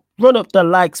close out, run up the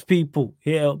likes, people.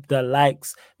 Hit up the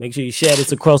likes. Make sure you share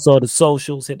this across all the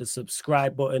socials. Hit the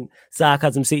subscribe button.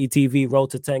 Sarcasm City TV,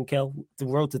 road to 10K. The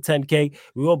road to 10K.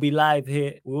 We will be live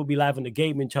here. We will be live on the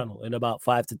gaming channel in about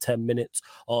 5 to 10 minutes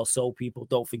or so, people.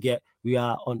 Don't forget, we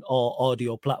are on all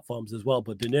audio platforms as well.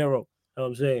 But De Niro, you know what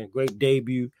I'm saying? Great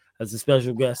debut as a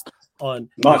special guest on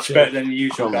much better than the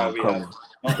usual guy we have.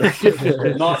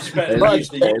 Much better than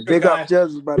usual. Big up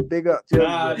Jez, man. Big up Jez.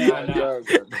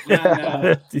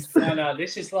 No.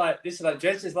 This is like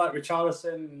Jez is like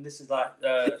Richarlison. This is like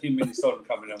Human Storm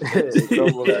coming up.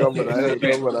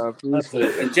 Come on, I appreciate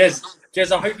it. And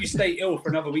Jez, I hope you stay ill for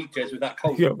another week, Jez, with that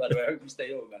cold. By the way, I hope you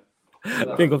stay ill, man.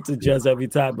 Big up to Jez every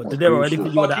time, but there are anything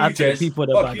you want to add to people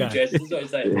that fuck you, Jez. That's what I'm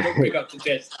saying. Don't big up to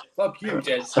Jez. Fuck you,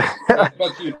 Jez.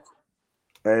 Fuck you.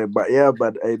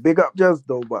 Big up Jez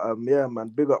though. But yeah, man,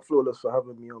 big up Flawless for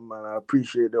having me on, man. I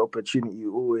appreciate the opportunity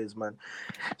always, man.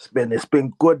 It's been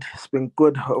good. It's been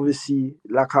good. Obviously,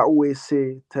 like I always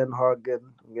say, Ten Hag,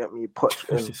 get me Poch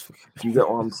in. You get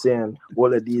what I'm saying?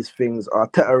 All of these things are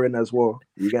tettering as well.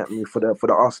 You get me for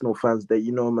the Arsenal fans that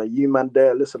you know, man. You man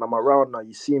there, listen, I'm around now.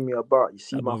 You see me about. You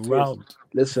see my face.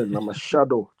 Listen, I'm a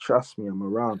shadow. Trust me, I'm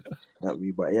around. At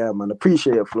me, but yeah, man,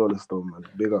 appreciate it, Flawless though, man.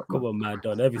 Big up. Come on, man,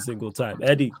 done every single time.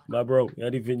 Eddie, my bro,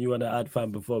 anything you want to add,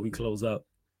 fam, before we close out?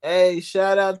 Hey,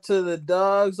 shout out to the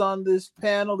dogs on this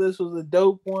panel. This was a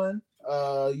dope one.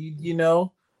 You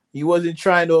know, you wasn't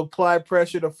trying to apply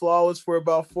pressure to Flawless for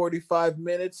about 45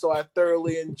 minutes, so I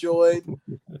thoroughly enjoyed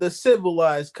the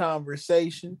civilized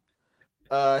conversation.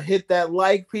 Hit that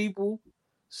like, people.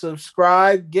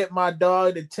 Subscribe. Get my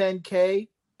dog to 10K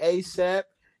ASAP.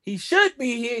 He should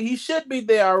be here. He should be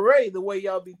there already, the way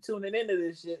y'all be tuning into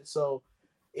this shit. So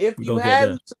if you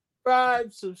haven't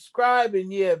subscribe,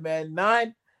 and yeah, man,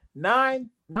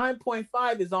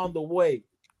 9.5 is on the way.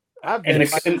 In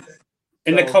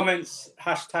the comments,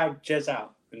 hashtag Jez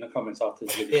out. In the comments after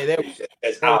this video. Yeah, there we go.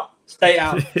 Jez out. Stay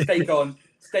out. Stay gone.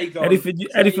 Stay gone.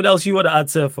 Anything else you want to add,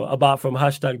 Surfer, about from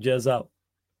hashtag Jez out?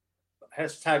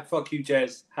 Hashtag fuck you,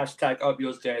 Jez. Hashtag up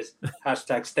yours, Jez.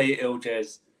 Hashtag stay ill,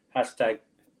 Jez. Hashtag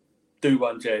do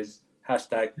one, Jez.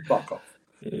 Hashtag fuck off.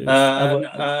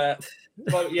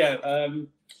 But yeah,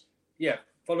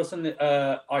 follow us on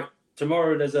the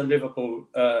tomorrow there's a Liverpool,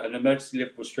 an emergency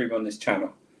Liverpool stream on this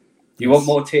channel. You want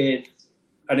more tiered,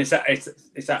 and it's at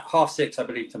 6:30, I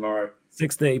believe, tomorrow.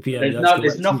 6:30 p.m.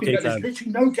 There's nothing. There's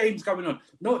literally no games going on.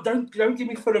 No, don't give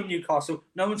me Fulham Newcastle.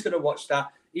 No one's going to watch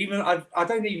that. Even I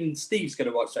don't even Steve's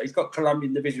going to watch that. He's got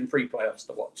Colombian Division 3 playoffs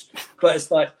to watch. But it's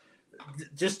like,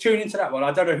 just tune into that one.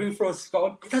 I don't know who throws Scott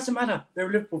on. It doesn't matter. They're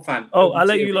a Liverpool fan. Oh, I'll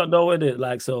let you lot know in it.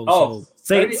 Like so.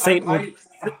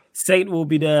 Saint will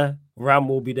be there. Ram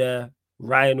will be there.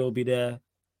 Ryan will be there.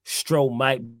 Stroll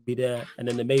might be there, and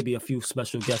then there may be a few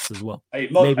special guests as well. Hey,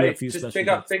 maybe a few just special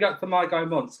guests. Big up to my guy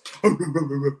Mons.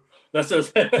 That's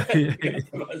us.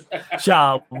 Shout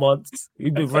out Mons.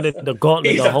 You've been running the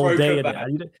gauntlet the whole day.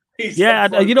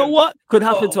 You know what could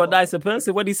happen to a nicer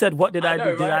person when he said, "What did I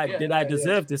do? Did I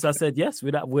deserve this?" I said, "Yes,"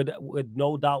 with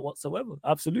no doubt whatsoever.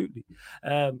 Absolutely.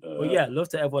 But yeah, love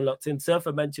to everyone locked in.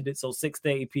 Surfer mentioned it, so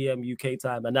 6:30 p.m. UK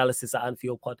time. Analysis at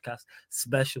Anfield podcast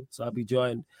special. So I'll be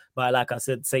joined by, like I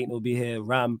said, Saint will be here.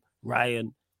 Ram,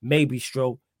 Ryan, maybe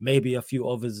Stroll. Maybe a few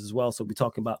others as well. So we'll be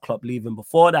talking about Klopp leaving.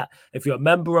 Before that, if you're a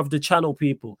member of the channel,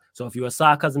 people, so if you're a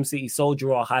Sarcasm City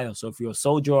soldier or higher, so if you're a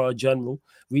soldier or a general,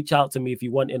 reach out to me if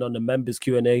you want in on the members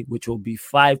Q&A, which will be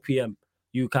 5 p.m.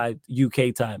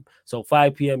 UK time. So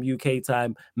 5 p.m. UK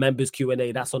time, members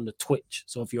Q&A, that's on the Twitch.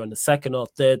 So if you're on the second or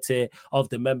third tier of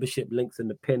the membership, links in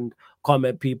the pinned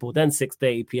comment, people, then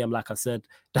 6:30 p.m. like I said,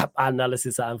 that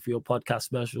Analysis at Anfield podcast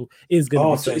special is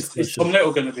going to be so is Tom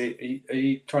Little going to be, are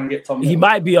you trying to get Tom Little? He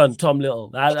might be on Tom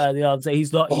Little. You know what I'm saying?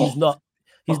 He's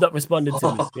not responding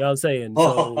to me. You know what I'm saying?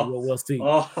 So we'll see.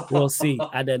 We'll see.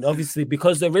 And then obviously,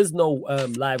 because there is no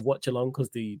live watch along because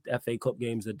the FA Cup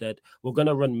games are dead, we're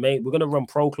gonna run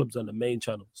pro clubs on the main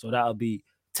channel. So that'll be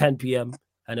 10 p.m.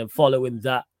 and then following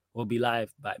that we'll be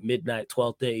live by midnight,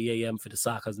 12:30 a.m. for the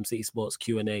Sarcasm City Sports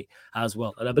Q&A as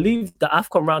well. And I believe the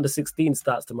AFCON round of 16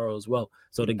 starts tomorrow as well.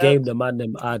 So the game the man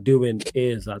them are doing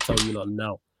is, I'll tell you lot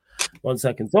now. 1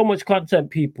 second. So much content,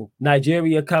 people.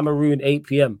 Nigeria, Cameroon, 8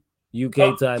 p.m.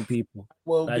 UK time, people.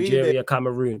 Well, Nigeria,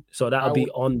 Cameroon. So that'll be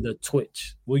on the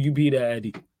Twitch. Will you be there,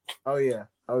 Eddie? Oh yeah.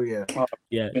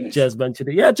 Yeah, Jez mentioned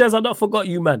it. Yeah, Jez, I not forgot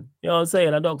you, man. You know what I'm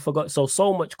saying? I don't forgot.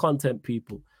 So much content,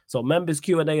 people. So members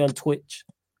Q&A on Twitch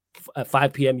at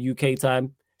 5 p.m. UK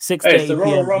time, 6:30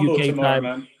 p.m. UK time.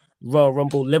 Man. Royal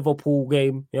Rumble, Liverpool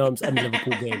game. You know what I'm saying?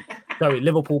 Liverpool game. Sorry,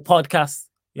 Liverpool podcast.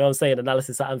 You know what I'm saying?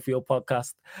 Analysis at Anfield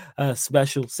podcast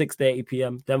special, 6:30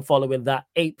 p.m. Then following that,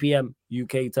 8 p.m.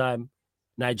 UK time,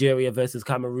 Nigeria versus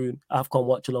Cameroon. AFCON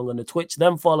watch along on the Twitch.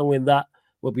 Then following that,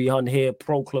 we'll be on here,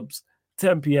 Pro Clubs,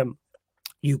 10 p.m.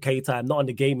 UK time, not on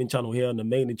the gaming channel, here on the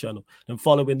main channel. Then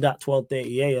following that,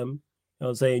 12:30 a.m. You know what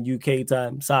I'm saying? UK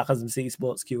time, Sarcasm City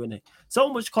Sports Q&A.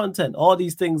 So much content. All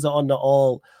these things are on the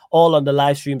all on the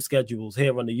live stream schedules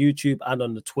here on the YouTube and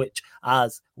on the Twitch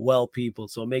as well, people.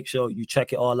 So make sure you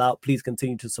check it all out. Please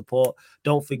continue to support.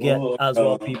 Don't forget as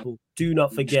well, people. Do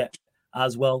not forget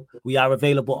as well. We are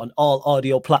available on all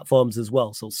audio platforms as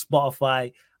well. So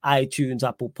Spotify, iTunes,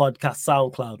 Apple Podcasts,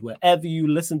 SoundCloud, wherever you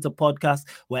listen to podcasts,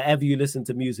 wherever you listen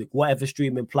to music, whatever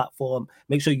streaming platform.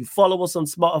 Make sure you follow us on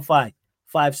Spotify.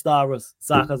 5-star us,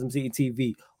 Sarcasm City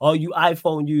TV. All you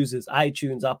iPhone users,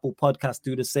 iTunes, Apple Podcasts,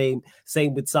 do the same.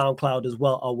 Same with SoundCloud as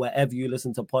well, or wherever you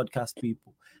listen to podcast,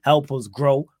 people. Help us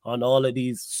grow on all of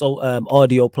these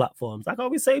audio platforms. Like I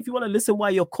always say, if you want to listen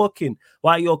while you're cooking,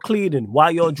 while you're cleaning,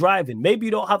 while you're driving, maybe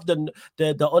you don't have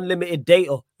the unlimited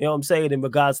data, you know what I'm saying, in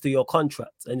regards to your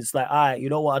contracts. And it's like, all right, you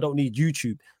know what? I don't need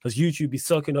YouTube because YouTube be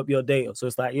sucking up your data. So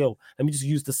it's like, yo, let me just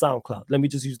use the SoundCloud. Let me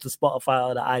just use the Spotify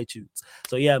or the iTunes.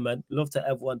 So yeah, man, love to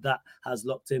everyone that has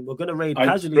locked in. We're going to raid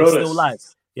casually, still live.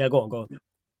 Yeah, go on.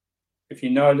 If you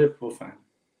know a Liverpool fan,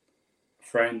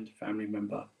 friend, family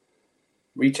member,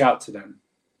 reach out to them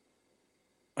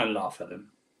and laugh at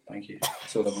them. Thank you.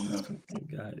 That's all I want to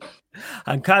know.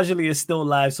 And Casually is still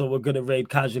live, so we're going to raid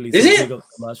Casually. Is it?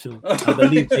 I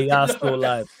believe they are still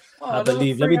live. I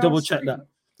believe. Let me double check that.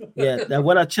 Yeah,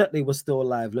 when I checked, they were still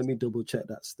live. Let me double check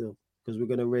that still, because we're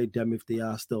going to raid them if they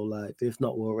are still live. If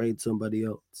not, we'll raid somebody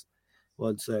else.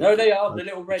 1 second. No, they are. The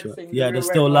little red thing. Yeah, they're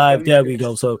still live. There we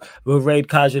go. So we'll raid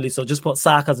Casually. So just put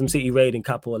Sarcasm City raid in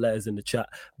capital letters in the chat.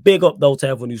 Big up, though, to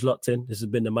everyone who's locked in. This has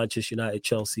been the Manchester United,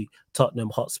 Chelsea,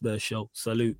 Tottenham Hotspur show. Salute.